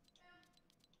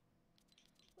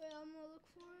 Wait, I'm gonna look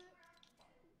for it.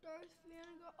 Darth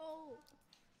Vanguard. Oh.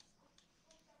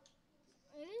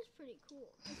 It is pretty pretty cool.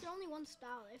 It's only one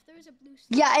style. If there's a blue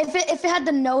style. Yeah, if it had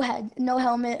the no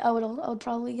helmet, I would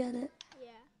probably get it.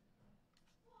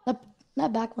 Yeah.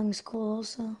 That backling's cool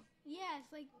also. Yeah,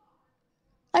 it's like.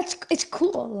 It's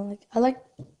cool. I like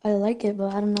it,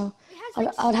 but I don't know. It has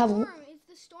like I'd have It's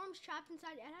the storms trapped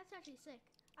inside it. That's actually sick.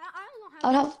 I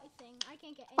don't I'd have have anything. I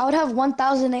can't get. I would have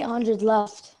 1,800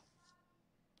 left.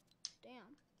 Damn.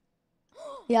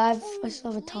 Yeah, I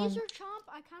still have a ton. Laser chomp.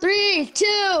 I kind of. 3, 2,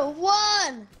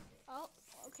 1. Oh,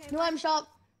 okay. New item shop.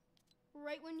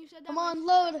 Right when you said that. Come on,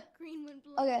 load. Green went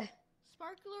blue. Okay.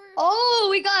 Sparkler. Oh,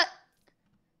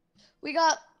 we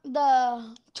got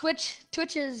the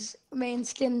Twitch's main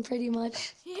skin pretty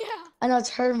much. Yeah. I know it's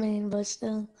her main, but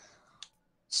still.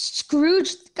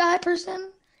 Scrooge guy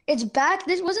person. It's back.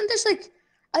 Wasn't this like,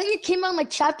 I think it came out in like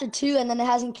chapter 2 and then it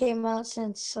hasn't came out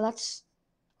since. So that's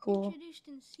cool. Introduced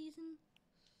in season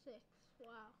 6.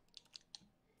 Wow.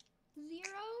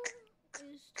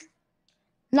 0 is.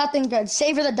 Nothing good.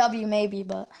 Savor the W maybe,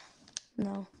 but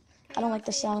no. I don't like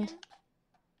the Chaos sound. Agent.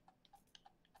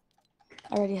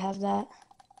 I already have that.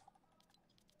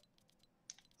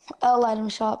 L item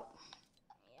shop.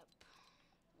 Yep.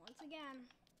 Once again.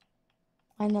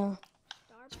 I know.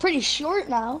 Star It's pretty short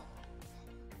now.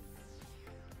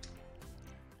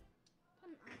 Put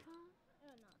an icon? Oh, no,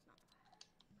 it's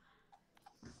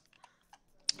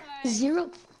not. Alright.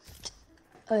 0.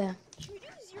 Oh yeah. Should we do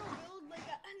 0 build? Like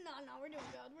no, we're doing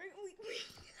build. We gotta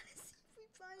see if we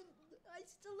find. I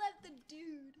still have the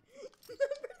dude.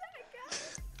 Remember that guy?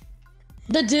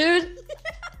 The dude?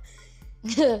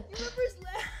 You remember his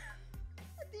laugh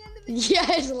at the end of the Yeah,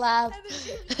 his laugh.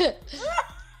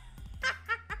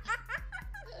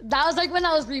 That was like when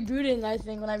I was rebooting, I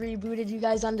think, when I rebooted you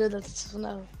guys under the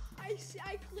snow. I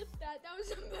clipped that. That was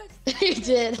the best You thing.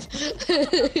 did.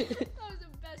 That was the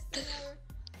best thing ever.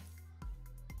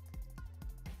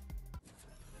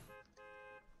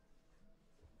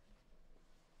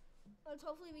 Let's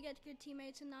hopefully we get good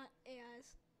teammates and not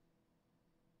AIs.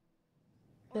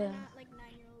 Or Yeah. not like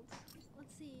 9-year-olds.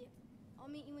 Let's see. I'll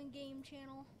meet you in game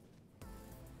channel.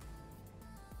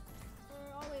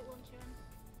 Or I'll wait 1 turn.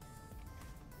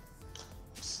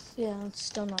 Yeah, it's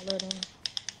still not loading.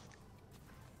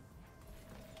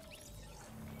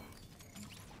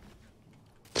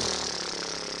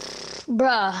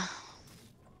 Bruh.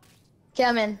 Okay,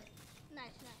 I'm in. Nice.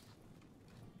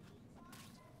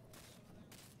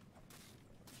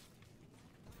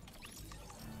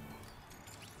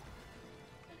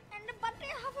 And the button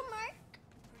have a mark.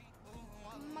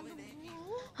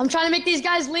 I'm trying to make these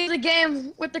guys leave the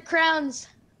game with the crowns.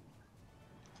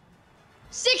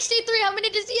 63, how many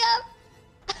does he have?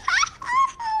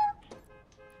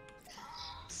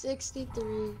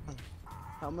 63.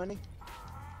 How many?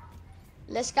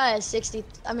 This guy has 60.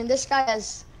 I mean, this guy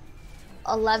has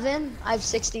 11. I have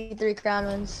 63 crown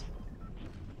wins.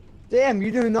 Damn,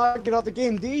 you do not get off the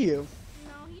game, do you?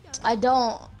 No, he doesn't.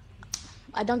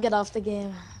 I don't get off the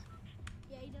game.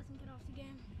 Yeah, he doesn't get off the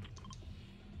game.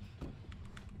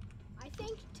 I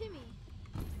think Timmy.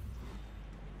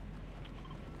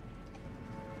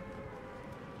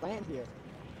 Land here.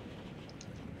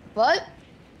 What?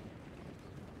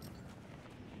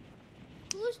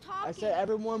 Who's talking? I said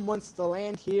everyone wants to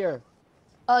land here.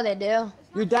 Oh, they do?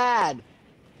 Your dad.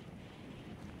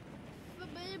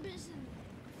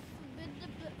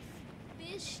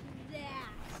 Fish that.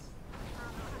 I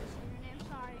don't know how to say your name.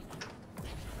 Sorry.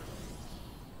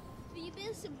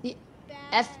 Phoebus The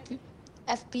bad.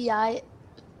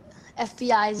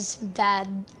 FBI's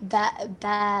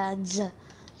bads.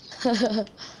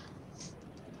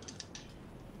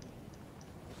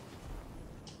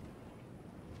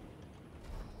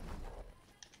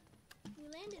 We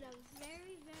landed a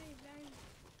very, very, very,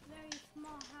 very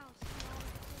small house.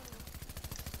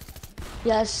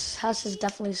 Yes, house is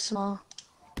definitely small.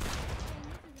 This is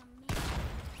amazing.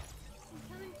 He's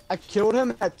coming. I killed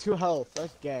him at 2 health.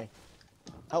 That's gay.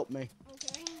 Help me.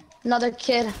 Okay. Another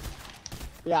kid.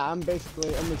 Yeah, I'm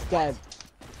almost dead.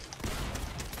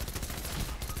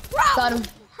 Got him. Oh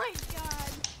my god.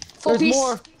 Full There's piece.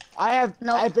 more.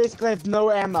 Nope. I basically have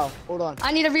no ammo. Hold on.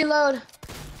 I need to reload.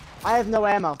 I have no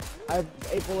ammo. I have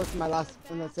 8 bullets in my last,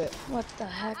 and that's it. What the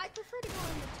heck? I prefer to go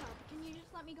in the tub. Can you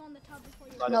just let me go in the tub before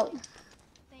you? No.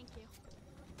 Thank you.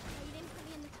 No, you didn't put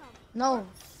me in the tub. No.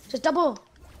 Just double.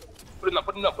 Put it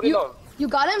down. You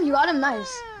got him? You got him?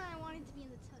 Nice. Ah, I wanted to be in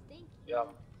the tub. Thank you. Yeah.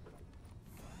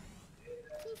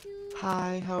 Thank you.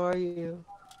 Hi, how are you?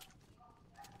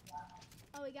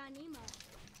 Oh, we got an emo.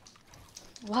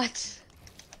 What?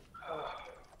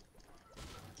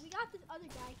 We got this other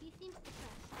guy. He seems depressed.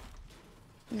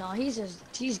 No,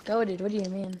 he's goaded. What do you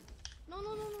mean? No.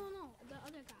 The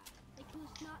other guy. Like,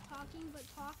 who's not talking. talking, but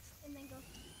talks and then goes,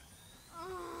 oh.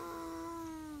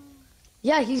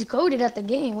 Yeah, he's goated at the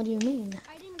game. What do you mean?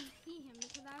 I didn't see him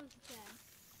because I was dead.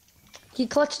 He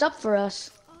clutched up for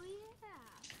us. Oh yeah.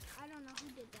 I don't know who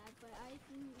did that, but I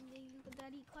think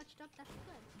that he clutched up. That's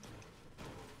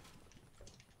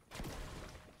good.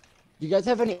 You guys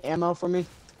have any ammo for me?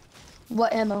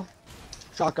 What ammo?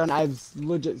 Shotgun. I have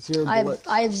legit 0 bullets.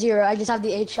 I have 0. I just have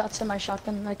the 8 shots in my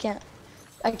shotgun. I can't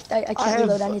I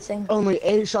reload have anything. only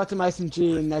 8 shots in my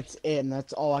SMG, and that's it. And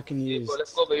that's all I can use.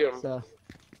 Let's go over here. So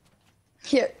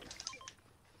Here.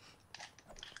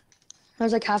 That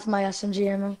was like half of my SMG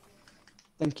ammo.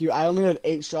 thank you. I only had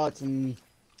 8 shots, and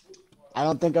I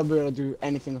don't think I'll be able to do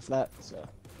anything with that. So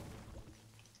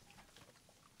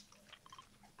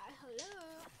Hello.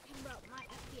 Bro, my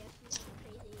FPS is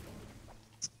crazy.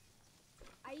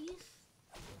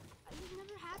 This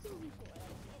never happened before.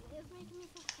 It's making me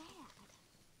so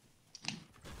sad.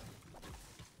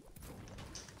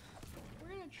 We're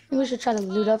gonna try. We should try to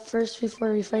loot up first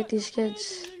before we fight these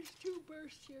kids. There's 2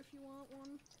 bursts here if you want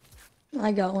one.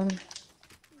 I got one.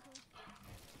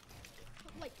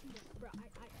 Like, bro,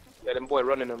 Yeah, them boy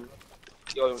running them.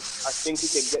 Yo, I think he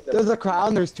can get them. there's a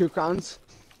crown. There's 2 crowns.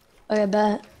 Okay,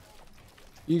 bet.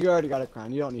 You already got a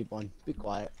crown. You don't need one. Be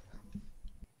quiet.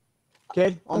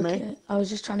 Kid, on me. Okay. I was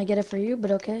just trying to get it for you,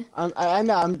 but okay. I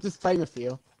know. I'm just playing with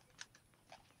you.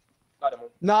 Got him.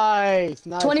 Nice.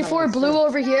 Nice. 24 nice. blue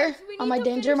over here Guys, we on need my to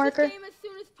danger finish this marker. game as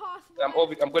soon as possible.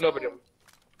 I'm going over them.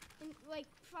 In like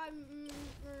 5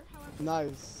 or however.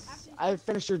 Nice. I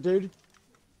finished your dude.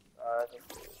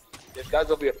 This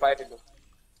guy's over here fighting them.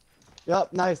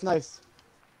 Yep. Nice. Nice.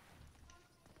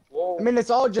 Whoa. I mean, it's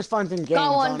all just fun and games,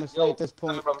 one. honestly. At this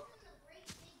point, Coming from.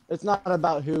 it's not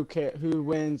about who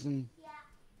wins and.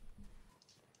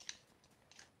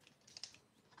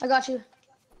 I got you.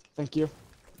 Thank you.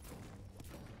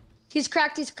 He's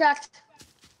cracked. He's cracked.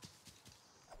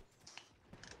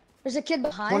 There's a kid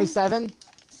behind. 27.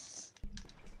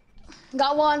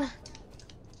 Got one.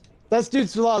 This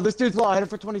dude's low. This dude's low. I hit him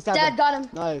for 27. Dad got him.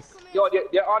 Nice. Yo,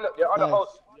 they're on the Nice.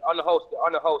 host. They're on the host. They're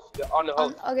on the host. They're on the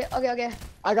host. Okay.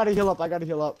 I gotta heal up. I gotta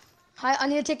heal up. Hi, I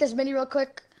need to take this mini real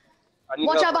quick. I need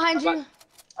Watch help. out behind you.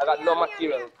 I got no I'm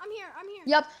material. here.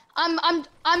 Yep.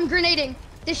 I'm grenading.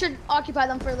 They should occupy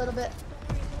them for a little bit.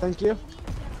 Thank you.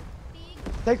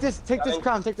 Take this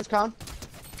crown. Take this crown.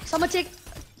 Someone take.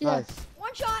 Yeah. Nice.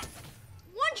 One shot.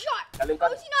 I didn't How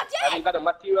got, is he not I dead? didn't got the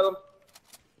material.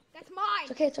 That's mine.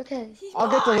 It's okay. He's I'll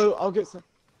get the mine. loot.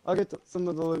 I'll get some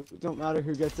of the loot. Don't matter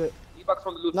who gets it. He back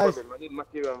from the loot Nice. for me. I need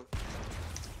material.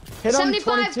 Hit him.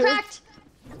 75 22. cracked.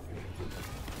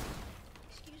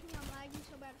 Excuse me, I'm lagging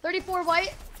so bad. 34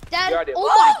 white. Dad. Yeah, I did. Oh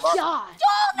Mark, my Mark. god.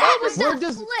 That was We're that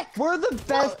just flick. we're the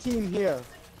best team here.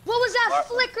 What was that Mark.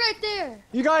 flick right there?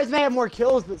 You guys may have more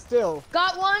kills, but still.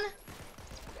 Got one.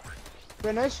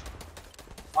 Finish.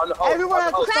 On the host. Everyone on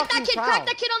has the host. Crack that fucking kid. crown. Crack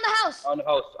that kid on the house. On the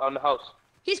house. On the house.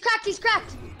 He's cracked.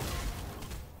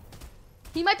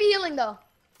 He might be healing though.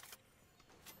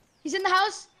 He's in the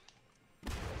house.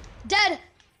 Dead.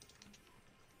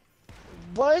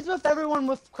 What is with everyone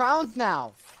with crowns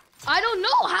now? I don't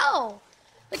know how.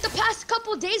 Like the past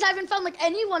couple days, I haven't found like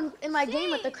anyone in my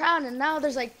game with the crown, and now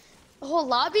there's like a whole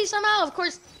lobby somehow. Of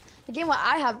course, the game where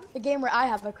I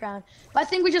have a crown. But I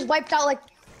think we just wiped out like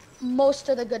most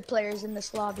of the good players in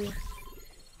this lobby.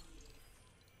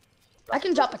 I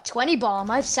can drop a 20 bomb.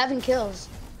 I have 7 kills.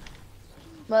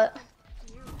 But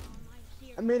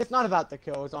I mean, it's not about the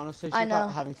kills, honestly. It's I about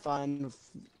know. having fun with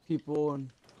people and.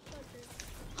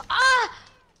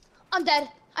 I'm dead.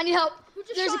 I need help. Who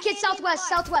just There's a shot kid Andy in the butt?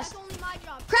 southwest. That's only my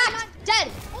job. Cracked. Dead.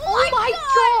 Oh Oh my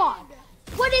my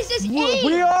god. What is this aim?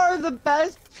 We are the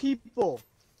best people.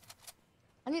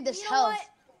 I need this You know health.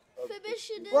 what?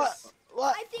 Fibishidus,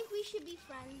 What? I think we should be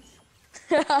friends.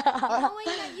 Knowing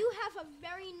that you have a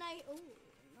very nice.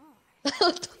 Oh,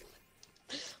 no.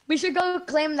 We should go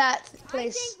claim that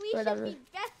place. I think we or whatever. should be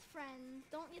best friends,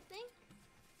 don't you think?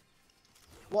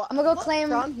 What? I'm gonna go What? claim-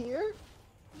 Down here?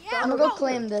 Yeah, I'm gonna bro, go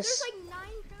claim this. There's like 9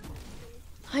 crowns.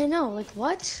 I know, like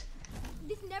what?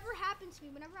 This never happens to me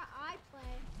whenever I play.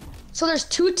 So there's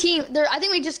 2 teams. I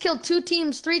think we just killed 2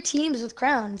 teams, 3 teams with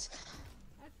crowns.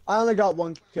 I only got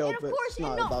 1 kill, And of but course, it's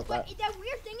not no, about but that. that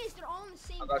weird thing is they're all in the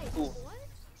same I got place. 2. What?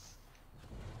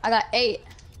 I got 8.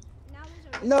 Now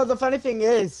there's a. No, the funny thing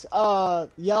is,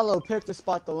 yellow picked a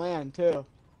spot to land too.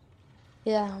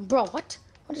 Yeah, bro, what?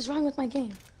 What is wrong with my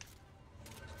game?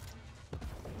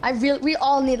 We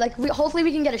all need hopefully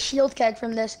we can get a shield keg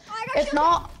from this. I got If shield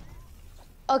not,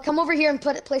 I'll come over here and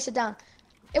place it down.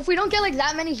 If we don't get like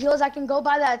that many heals, I can go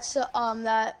buy that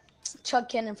chug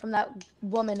cannon from that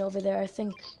woman over there. I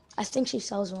think she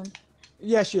sells one.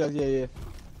 Yeah, she does. Yeah, yeah.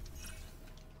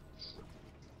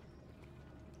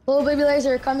 Little baby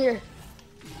laser, come here.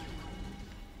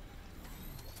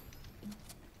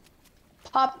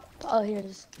 Pop. Oh, here it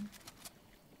is.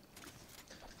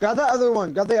 Grab that other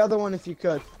one. Grab the other one if you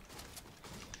could.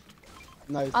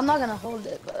 Nice. I'm not gonna hold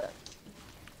it, but.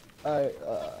 Alright,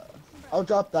 I'll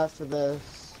drop that for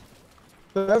this.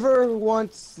 Whoever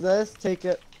wants this, take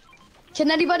it. Can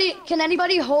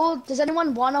anybody hold? Does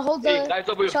anyone want to hold the Hey, guys,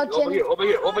 over here, chug over candy? here, over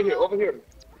here, over here, over here.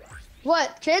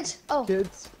 What, kids? Oh,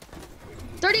 Kids.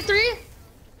 33? Oh,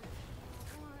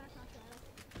 that's not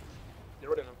good. They're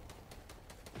running them.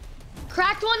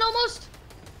 Cracked one almost.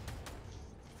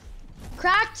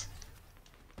 Cracked.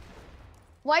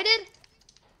 Whited.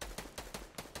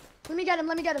 Let me get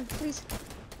him, please.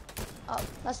 Oh,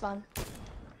 that's fine.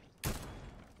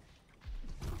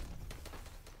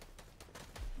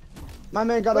 My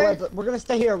man got Where- away, but we're gonna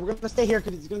stay here. We're gonna stay here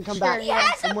because he's gonna come back. Sure, He yeah.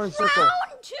 has And a we're in crown circle.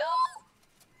 too.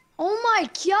 Oh my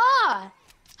god.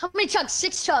 How many chugs?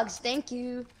 6 chugs. Thank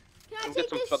you. Can I Get take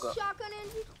some this sugar. shotgun in?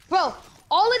 Bro,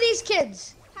 all of these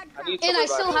kids. Had I need crown. And I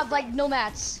Sugar, still right? have like no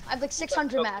mats. I have like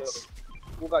 600 mats.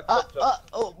 Who got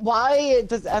chug? Why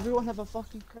does everyone have a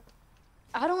fucking crap?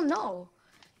 I don't know.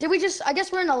 Did we just? I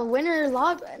guess we're in a winner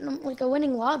lobby, like a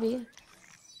winning lobby.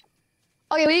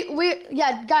 Okay,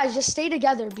 yeah, guys, just stay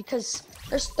together because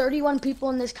there's 31 people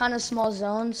in this kind of small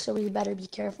zone, so we better be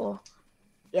careful.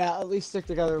 Yeah, at least stick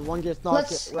together. One gets knocked,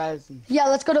 Let's- get res. Yeah,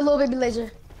 let's go to Little Baby Laser.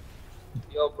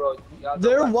 Yo, bro. y'all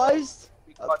There don't was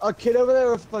got- a kid over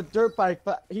there with a dirt bike,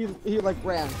 but he like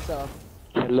ran. So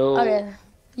Hello. Okay.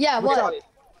 Yeah, What's what? up?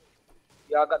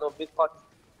 Y'all got no big pots?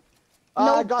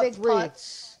 No I got big 3.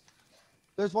 pots.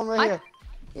 There's one right I- here.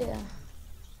 Yeah. Oh,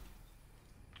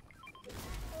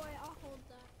 wait, I'll hold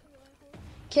that. Can I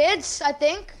hold- Kids, I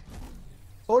think.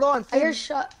 Hold on. I hear Finn,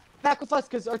 shot. back with us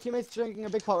because our teammate's drinking a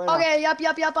big pot right now. Okay, yep.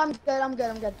 I'm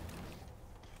good.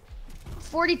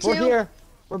 42. We're here.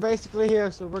 We're basically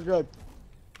here, so we're good.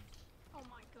 Oh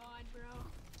my god, bro.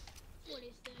 What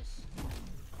is this?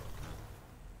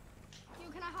 Yo,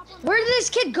 can I hop on? Where did this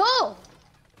kid go?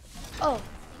 Oh.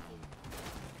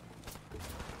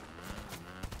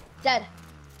 Dead.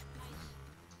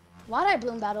 Why'd I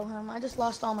bloom battle him? I just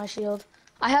lost all my shield.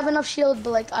 I have enough shield,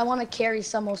 but like I want to carry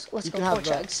some. Let's You go can 4 have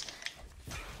that. chugs.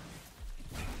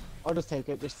 I'll just take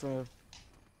it just for Does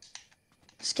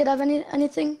this kid have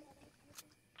anything?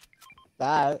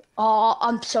 that. Oh,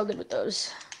 I'm so good with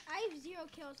those. I have 0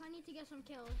 kills. I need to get some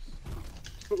kills.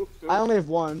 I only have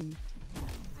 1.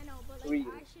 I know, but like Three.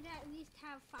 I should at least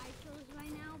have 5 kills by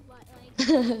now. But like,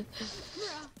 I'm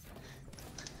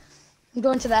bruh.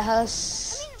 going to that I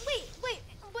house. mean, wait.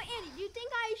 But Andy, do you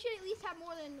think I should at least have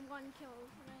more than 1 kill?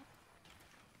 Right?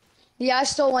 Yeah, I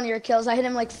stole one of your kills. I hit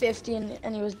him like 50 and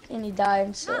he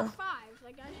died. So Not 5.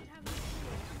 Like I should have.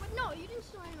 But no, you didn't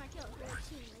steal any of my kills. We're a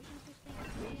team. Like, you just think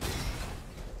I'm saying.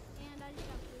 And I just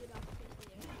got booted off the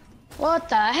face of the earth. what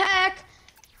the heck?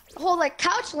 The whole like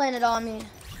couch landed on me.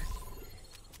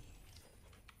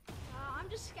 I'm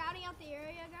just scouting out the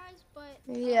area, guys. But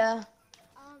Yeah.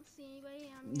 I don't see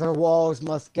anybody. Their walls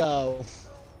must go.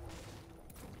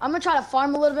 I'm gonna try to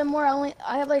farm a little bit more. I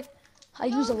have like I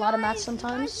use a Yo, lot of guys, mats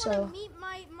sometimes. You guys wanna So meet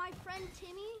my friend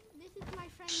Timmy? This is my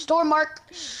friend. Storm Mark.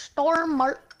 Do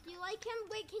you like him?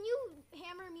 Wait, can you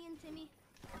hammer me and Timmy?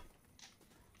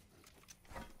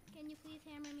 Can you please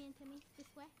hammer me and Timmy this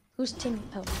way? Who's Timmy?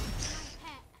 Oh, My pet.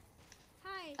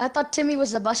 Hi. I thought Timmy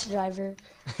was the bus driver.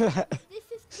 This is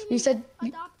Timmy's You said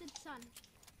adopted son.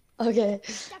 okay.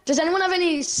 Does anyone have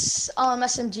any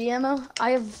SMG ammo?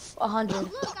 I have 100.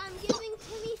 Look, I'm giving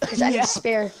Timmy Cause some. I can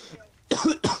spare.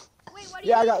 Wait, what do you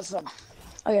Yeah, I need? got some.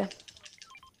 Okay.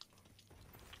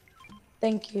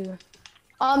 Thank you.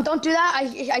 Don't do that. I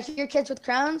hear kids with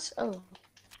crowns. Oh,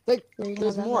 Wait, yeah, you can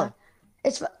there's have that more. back.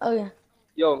 It's oh yeah.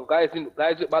 Yo, guys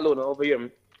with balloon over here.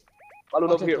 Balloon I'll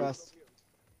over take the here. rest.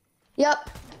 Yep.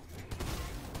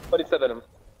 47 of them.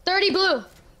 30 blue.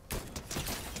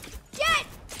 Dead!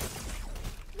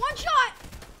 One shot!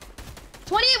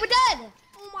 28. We're dead.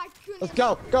 Oh my goodness. Let's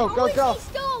go, go, How go, is go. he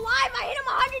still alive? I hit him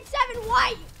 107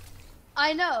 white!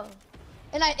 I know.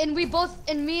 And we both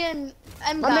and me and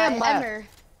My man left. Emmer.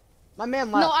 My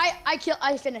man left. No,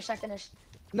 I finished.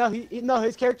 No, no,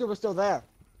 his character was still there.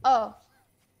 Oh.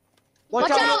 Watch,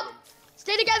 Watch out!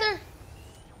 Stay together.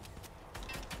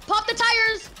 Pop the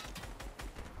tires.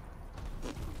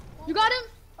 You got him?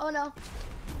 Oh no.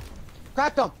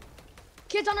 Cracked him.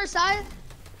 Kids on our side.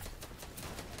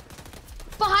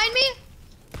 Behind me.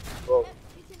 Bro.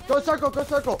 Go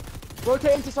circle.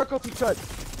 Rotate into circle if you could.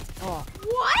 Oh,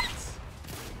 What?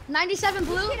 97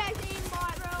 blue. This kid has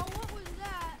aimbot, bro. What was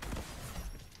that?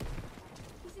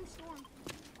 He's in storm.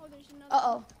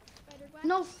 Uh-oh. Spider Gwen.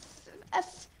 No,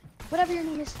 F, whatever your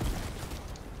name is. NPC,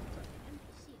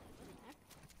 that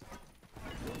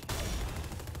doesn't act.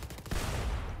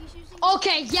 He's using.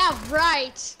 Okay, yeah,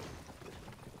 right.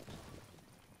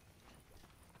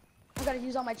 I gotta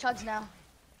use all my chuds now.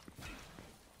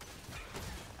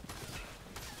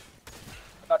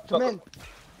 Not Come chuckle. in.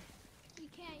 You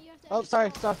can't. You have to. Oh,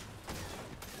 sorry, sorry.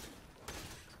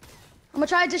 I'm gonna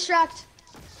try to distract.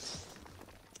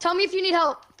 Tell me if you need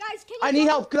help. Guys, can you? I need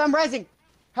help because I'm rezzing.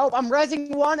 Help! I'm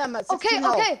rezzing one. I'm at 16 Okay,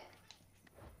 health. okay.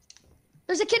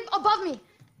 There's a kid above me.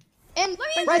 And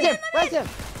Res him! Res him!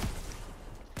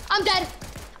 I'm dead.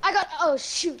 I got, oh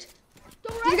shoot.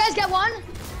 Don't Did you rest. guys get one?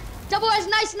 Double res,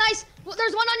 nice, nice. Well,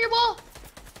 there's one on your wall.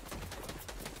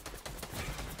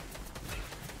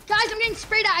 Guys, I'm getting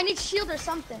sprayed at. I need shield or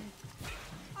something.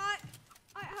 I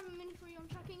have a mini for you. I'm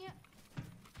chucking it.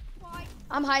 Why?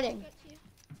 I'm hiding. Get to you.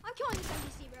 I'm killing this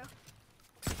NPC, bro.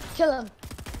 Kill him.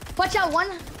 Watch out, one.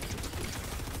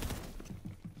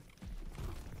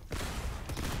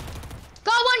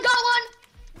 Got one, got one.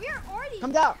 We are already.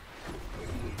 Come down.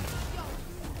 Yo,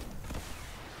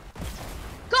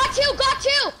 Got two, got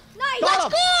two. nice. Got Let's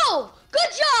him. go. Good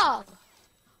job.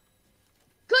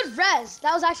 Good res.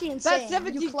 That was actually insane. That's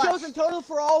 17 You clutch. kills in total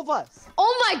for all of us.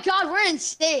 Oh my god, we're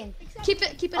insane. Keep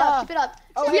it up, keep it up.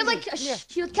 oh, Do we have Henry, like a come here.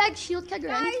 shield keg or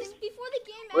Guys, anything? before the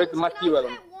game Where's ends, Matthew can I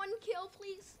Allen? get one kill,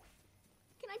 please?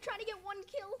 Can I try to get one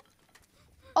kill?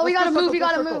 Oh, we Let's gotta go move, circle, we go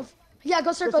gotta circle. move. Yeah,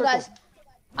 go circle, circle. guys.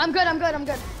 I'm good, I'm good, I'm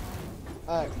good.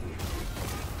 Alright.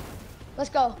 Let's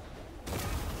go.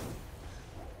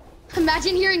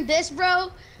 Imagine hearing this,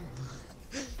 bro.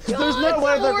 There's no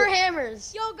way Four they're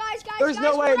hammers. Yo, guys, There's guys,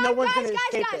 no way hold on, no one's guys, gonna guys,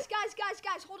 escape guys, it.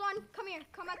 guys, hold on. Come here,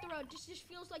 come at the road. Just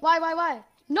feels like. Why?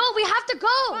 No, we have to go.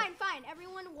 Fine.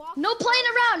 Everyone walk. No playing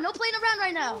around, no playing around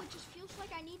right No, now. it just feels like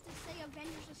I need to say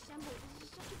Avengers Assemble. This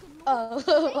is such a good moment. Oh,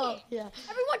 Say it. yeah.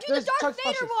 Everyone do There's the Darth Chuck's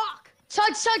Vader pushes. walk.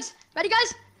 Tugs. Ready,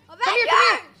 guys? Avengers! Come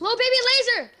here. Low baby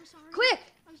laser. I'm sorry. Quick.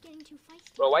 I was getting too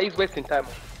feisty. Bro, why he's wasting time?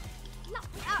 No,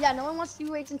 Yeah, no one wants to be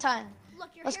wasting time. Look,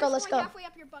 your Let's hair's go, let's going go. halfway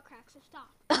up your butt crack, so stop.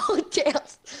 Oh, damn.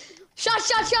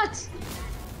 Shots.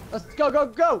 Let's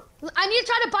go. I need to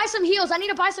try to buy some heals.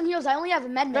 I only have a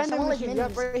med nest. I Vending only like machine, yeah,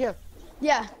 minis. right here.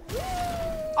 Yeah.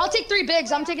 I'll take 3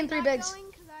 bigs. I'm Wait, taking 3 not bigs.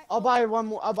 going 'cause I- I'll buy one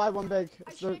more. I'll buy one big.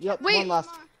 I So, should've yep, kept Wait. one left.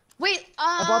 Wait,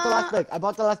 I bought the last big. I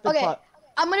bought the last big Okay. pot.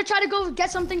 I'm gonna try to go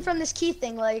get something from this key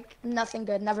thing. Like, nothing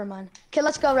good. Never mind. Okay,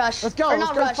 let's go rush. Let's go. Or Let's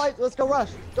not go rush. fight. Let's go rush.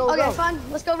 Go. Okay,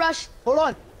 fine. Let's go rush. Hold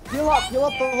on. Heal up the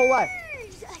whole way.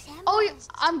 Oh,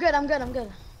 I'm good.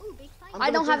 Ooh, big fight. I'm I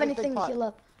gonna don't have drink this anything big to pot. heal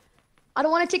up. I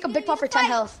don't want to take a big pot for 10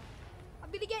 health. I'm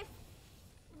gonna get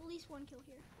at least one kill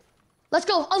here. Let's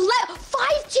go.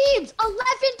 5 teams. 11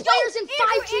 players in 5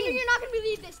 Andrew, teams. you're not gonna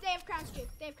believe this. They have crowns too.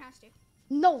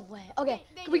 No way. Okay,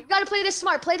 They we do. gotta play this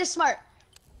smart.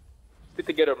 Stick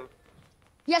together.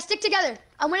 Yeah, stick together.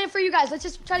 I'm waiting for you guys. Let's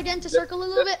just try to get into circle a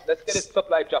little bit. Let's get his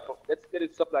supply drop. Let's get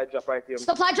his supply drop right here.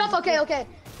 Supply drop. Okay.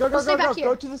 Go. We'll stay back here.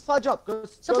 Go to the supply drop. Go.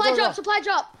 Supply go.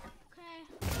 drop.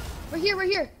 Okay. We're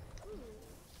here. Ooh,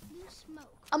 new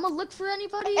smoke. I'm gonna look for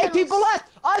anybody. 8 people left.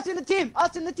 Us in the team.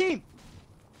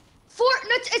 4.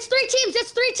 No, it's 3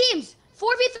 teams.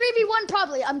 4v3v1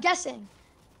 probably. I'm guessing.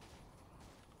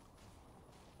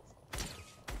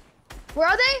 Where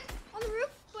are they? On the roof,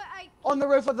 but I. On the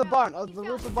roof of the barn. He On the fell,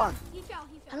 roof of he the barn. fell, He fell.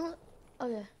 I don't.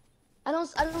 Okay. I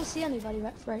don't see anybody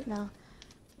right now.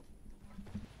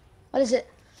 What is it?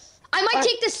 I might Alright.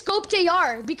 take the scoped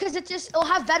AR because it'll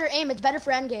have better aim. It's better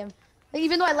for endgame. Like,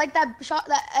 even though I like that shot,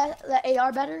 that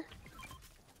AR better.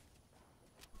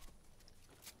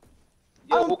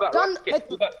 Yo, who got done. rocket?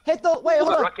 Who got Hit the. Wait, Who hold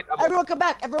got on. rocket ammo? Everyone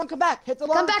come back. Hit the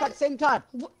launch back. pad at the same time.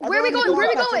 Where are we Everyone going? hit the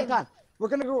launch pad at the same time.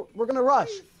 We're gonna rush.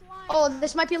 Flying. Oh,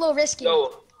 this might be a little risky.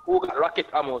 Yo, who got rocket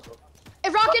ammo? If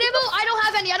rocket ammo, I don't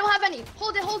have any.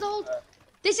 Hold it.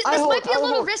 This I might be hold, a I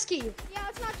little hold. risky. Yeah,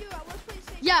 let's not do it. Let's play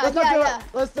safe. Yeah, Let's not do yeah. it.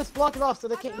 Let's just block it off so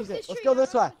they can't broke use it. this Let's tree, go I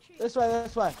this broke way. the tree.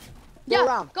 This way. Yeah, Go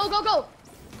around. go.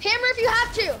 Hammer if you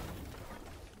have to.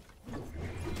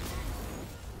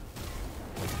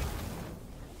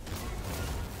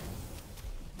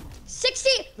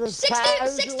 This 60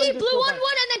 casually blue just on go one back.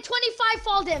 and then 25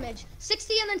 fall damage.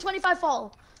 60 and then 25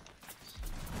 fall.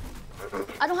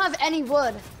 I don't have any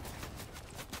wood.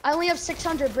 I only have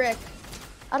 600 brick.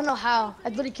 I don't know how. I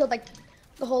literally killed like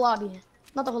the whole lobby.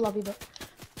 Not the whole lobby, but.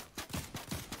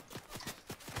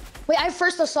 Wait, I have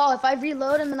first assault. If I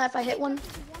reload and then if I hit one.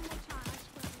 One more time.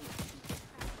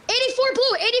 I swear.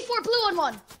 84 blue on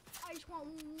one. I just want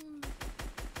one.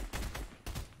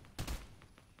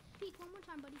 Peek one more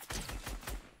time, buddy.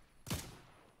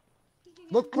 Peek again.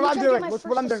 Look I'm what I'm trying to get doing. my Look first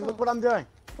what I'm doing. assault. Look what I'm doing.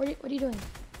 What are you doing?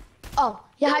 Oh,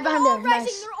 yeah, hide behind there.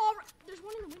 Nice. There's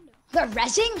one in the window. They're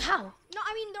rezzing? How? No,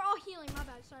 I mean they're all healing. My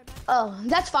bad. Sorry, bad. Oh,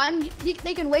 that's fine.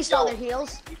 They can waste all their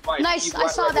heals. Nice, I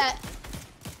saw that.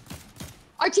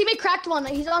 Our teammate cracked one.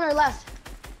 He's on our left.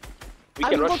 We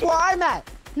can rush Look where I'm at.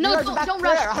 No, You're back don't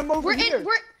there. rush. I'm over here.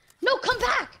 No, come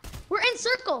back. We're in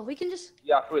circle. We can just.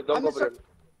 Yeah, Fred, don't I'm go in over there.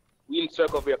 We in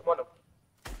circle over here. Come on.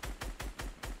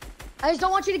 I just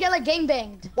don't want you to get like gang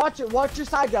banged. Watch it. Watch your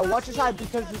side, though. Watch your side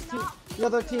because this team, the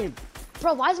other team.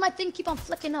 Bro, why does my thing keep on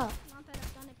flicking up? Not that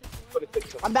I've done it before.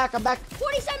 26. I'm back.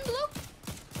 47 blue.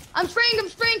 I'm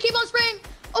spraying. Keep on spraying.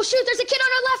 Oh shoot, there's a kid on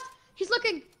our left. He's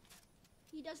looking.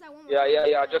 He does that one more.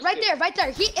 Yeah. Just Right there.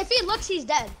 If he looks, he's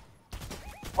dead.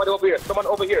 Someone over here.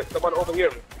 Someone over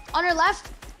here. On our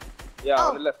left. Yeah, Oh.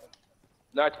 on the left.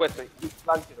 Northwest. He's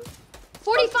planted.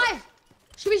 45.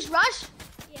 Should we just rush?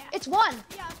 Yeah. It's one.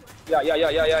 Yeah, that's right.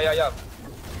 Yeah.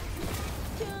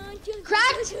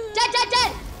 Cracked.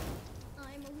 Dead.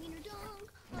 I'm a wiener dog.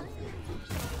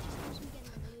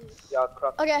 Yeah,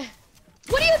 crap. Okay.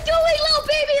 What are you doing, little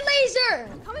baby laser?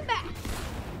 Coming back.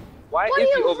 Why What is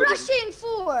are he you over there? rushing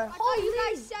for? I thought you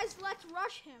guys says let's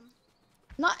rush him.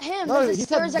 Not him. No, There's he a,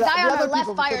 said there was a the guy on other our left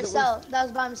people by because it was- himself. That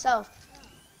was by himself.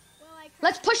 Well, like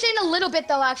Let's push in a little bit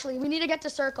though. Actually, we need to get to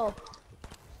circle.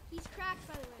 he's cracked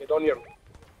by the way. Yeah, down here.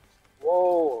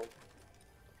 Whoa.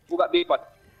 Who got big pot?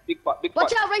 Big pot.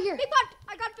 Watch out, right here. Big pot.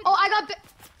 I got 50. Oh, I got.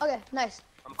 Okay, nice.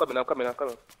 I'm coming.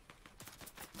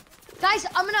 Guys,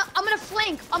 I'm gonna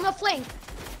flank.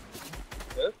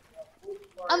 Yeah?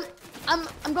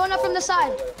 I'm going up from the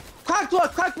side.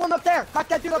 Cracked one up there. Crack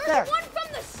that dude up there. There's one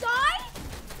from the side.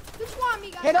 Just want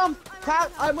me, guys. Hit him.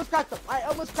 I'm I almost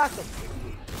cracked him.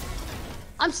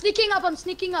 I'm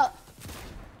sneaking up.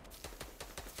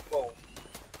 Whoa.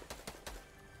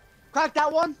 Crack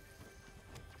that one.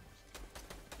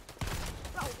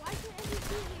 Bro, why can't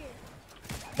NBC here?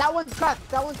 That one's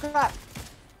cracked.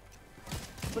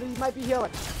 But he might be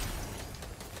healing.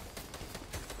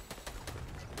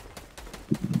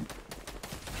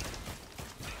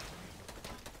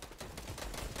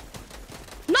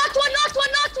 Knocked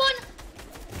one.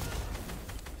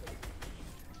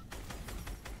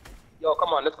 Yo, come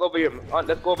on, let's go over here.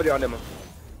 Let's go over there on them.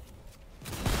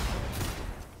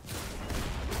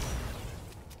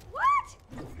 What?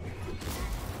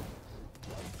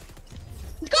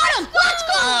 Got him. Let's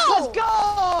go. Let's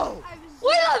go.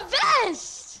 We're the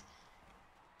best.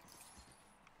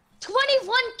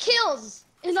 21 kills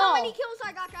in How all. many kills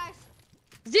I got, guys?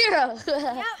 0.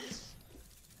 Yep.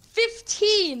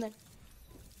 15. Even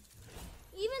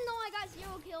though I got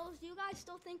 0 kills, do you guys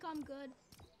still think I'm good?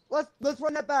 Let's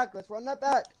run that back.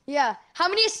 Yeah. How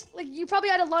many? Like you probably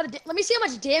had a lot of. Let me see how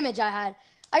much damage I had.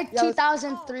 I had Yeah, let's-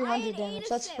 2,300 damage.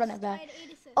 Let's run it back.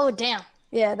 Oh damn.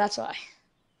 Yeah, that's why.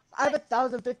 I have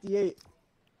 1,058.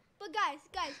 But guys,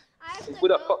 I have to Who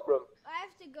the go. fuck, bro? I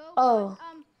have to go. Oh. But,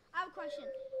 I have a question.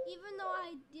 Even though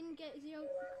I didn't get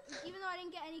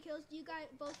any kills, do you guys,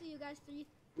 both of you guys, three?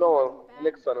 No, Bad?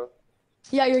 next one.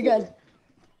 Yeah, you're good.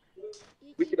 We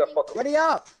You should have think- fucked. Ready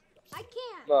up. I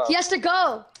can't. Nah. He has to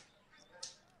go.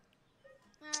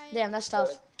 Alright. Damn, that's tough.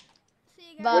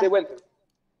 See you guys. Bye. Where they went?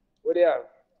 Where they are?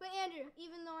 But Andrew,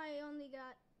 even though I only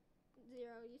got 0,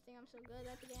 you think I'm so good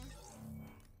at the game?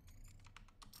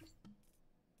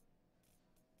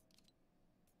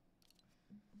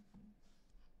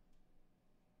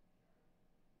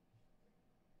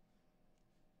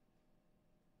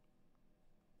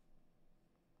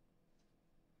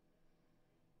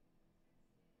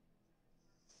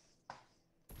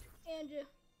 Andrew,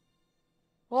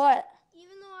 What?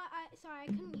 even though sorry, I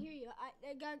couldn't hear you.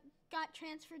 I got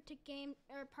transferred to game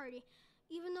or party.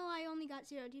 Even though I only got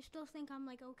 0, do you still think I'm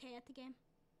like okay at the game?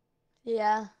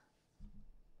 Yeah.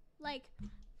 Like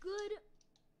good,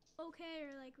 okay,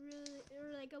 or like really,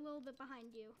 or like a little bit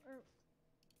behind you,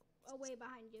 or way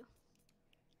behind you?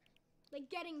 Like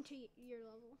getting to your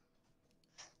level.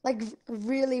 Like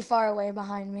really far away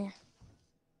behind me.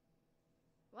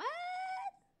 What?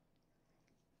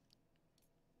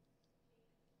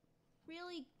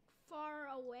 Really far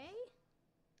away?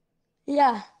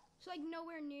 Yeah. So like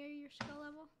nowhere near your skill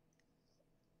level?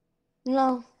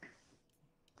 No.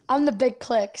 I'm the big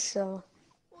click, so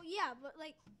Well, yeah, but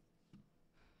like,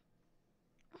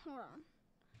 hold on.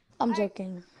 I'm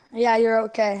joking. Yeah, you're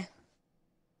okay.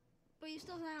 But you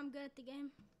still think I'm good at the game?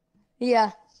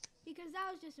 Yeah. Because that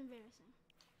was just embarrassing.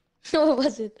 No, it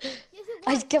wasn't.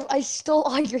 Yes, it was. I stole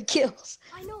all your kills.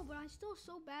 I know, but I'm still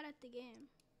so bad at the game.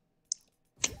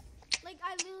 Like,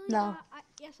 I literally No.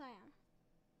 yes, I am.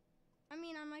 I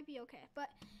mean, I might be okay. But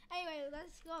anyway,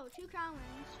 let's go. 2 crown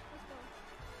wins. Let's go.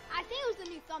 I think it was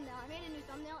the new thumbnail. I made a new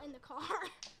thumbnail in the car.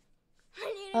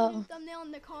 I need a Oh. new thumbnail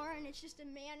in the car, and it's just a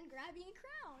man grabbing a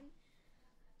crown.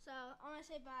 So I'm gonna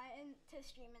say bye and to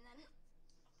stream, and then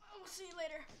we'll see you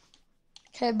later.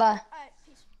 Okay, bye. Alright,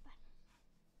 peace.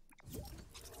 Bye.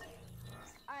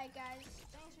 Alright, guys.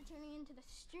 Thanks for tuning into the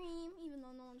stream, even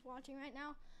though no one's watching right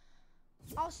now.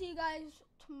 I'll see you guys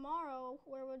tomorrow,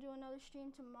 where we'll do another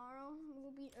stream tomorrow. It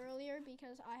will be earlier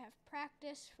because I have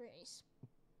practice for a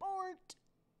sport,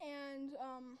 and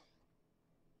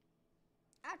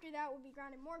after that we'll be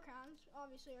grinding more crowns.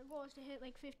 Obviously, our goal is to hit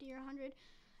like 50 or 100,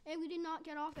 and we did not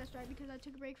get off that start because I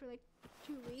took a break for like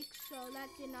 2 weeks, so that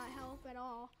did not help at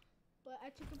all. But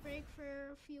I took a break for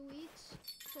a few weeks,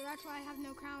 so that's why I have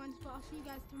no crowns. But I'll see you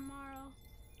guys tomorrow.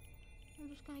 I'm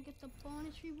just gonna get the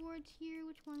bonus rewards here.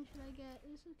 Which one should I get?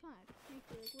 This is kind of tricky.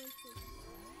 Like, where's this?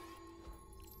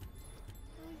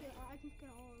 I can get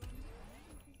all of them.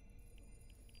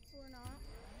 Or not.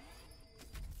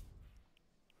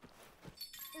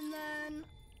 And then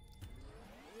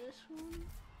this one.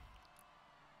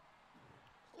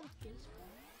 What's this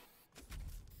one?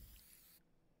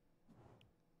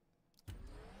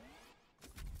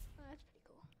 Oh, that's pretty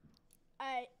cool.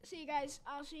 Alright, see you guys.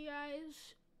 I'll see you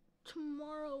guys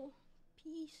tomorrow.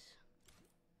 Peace.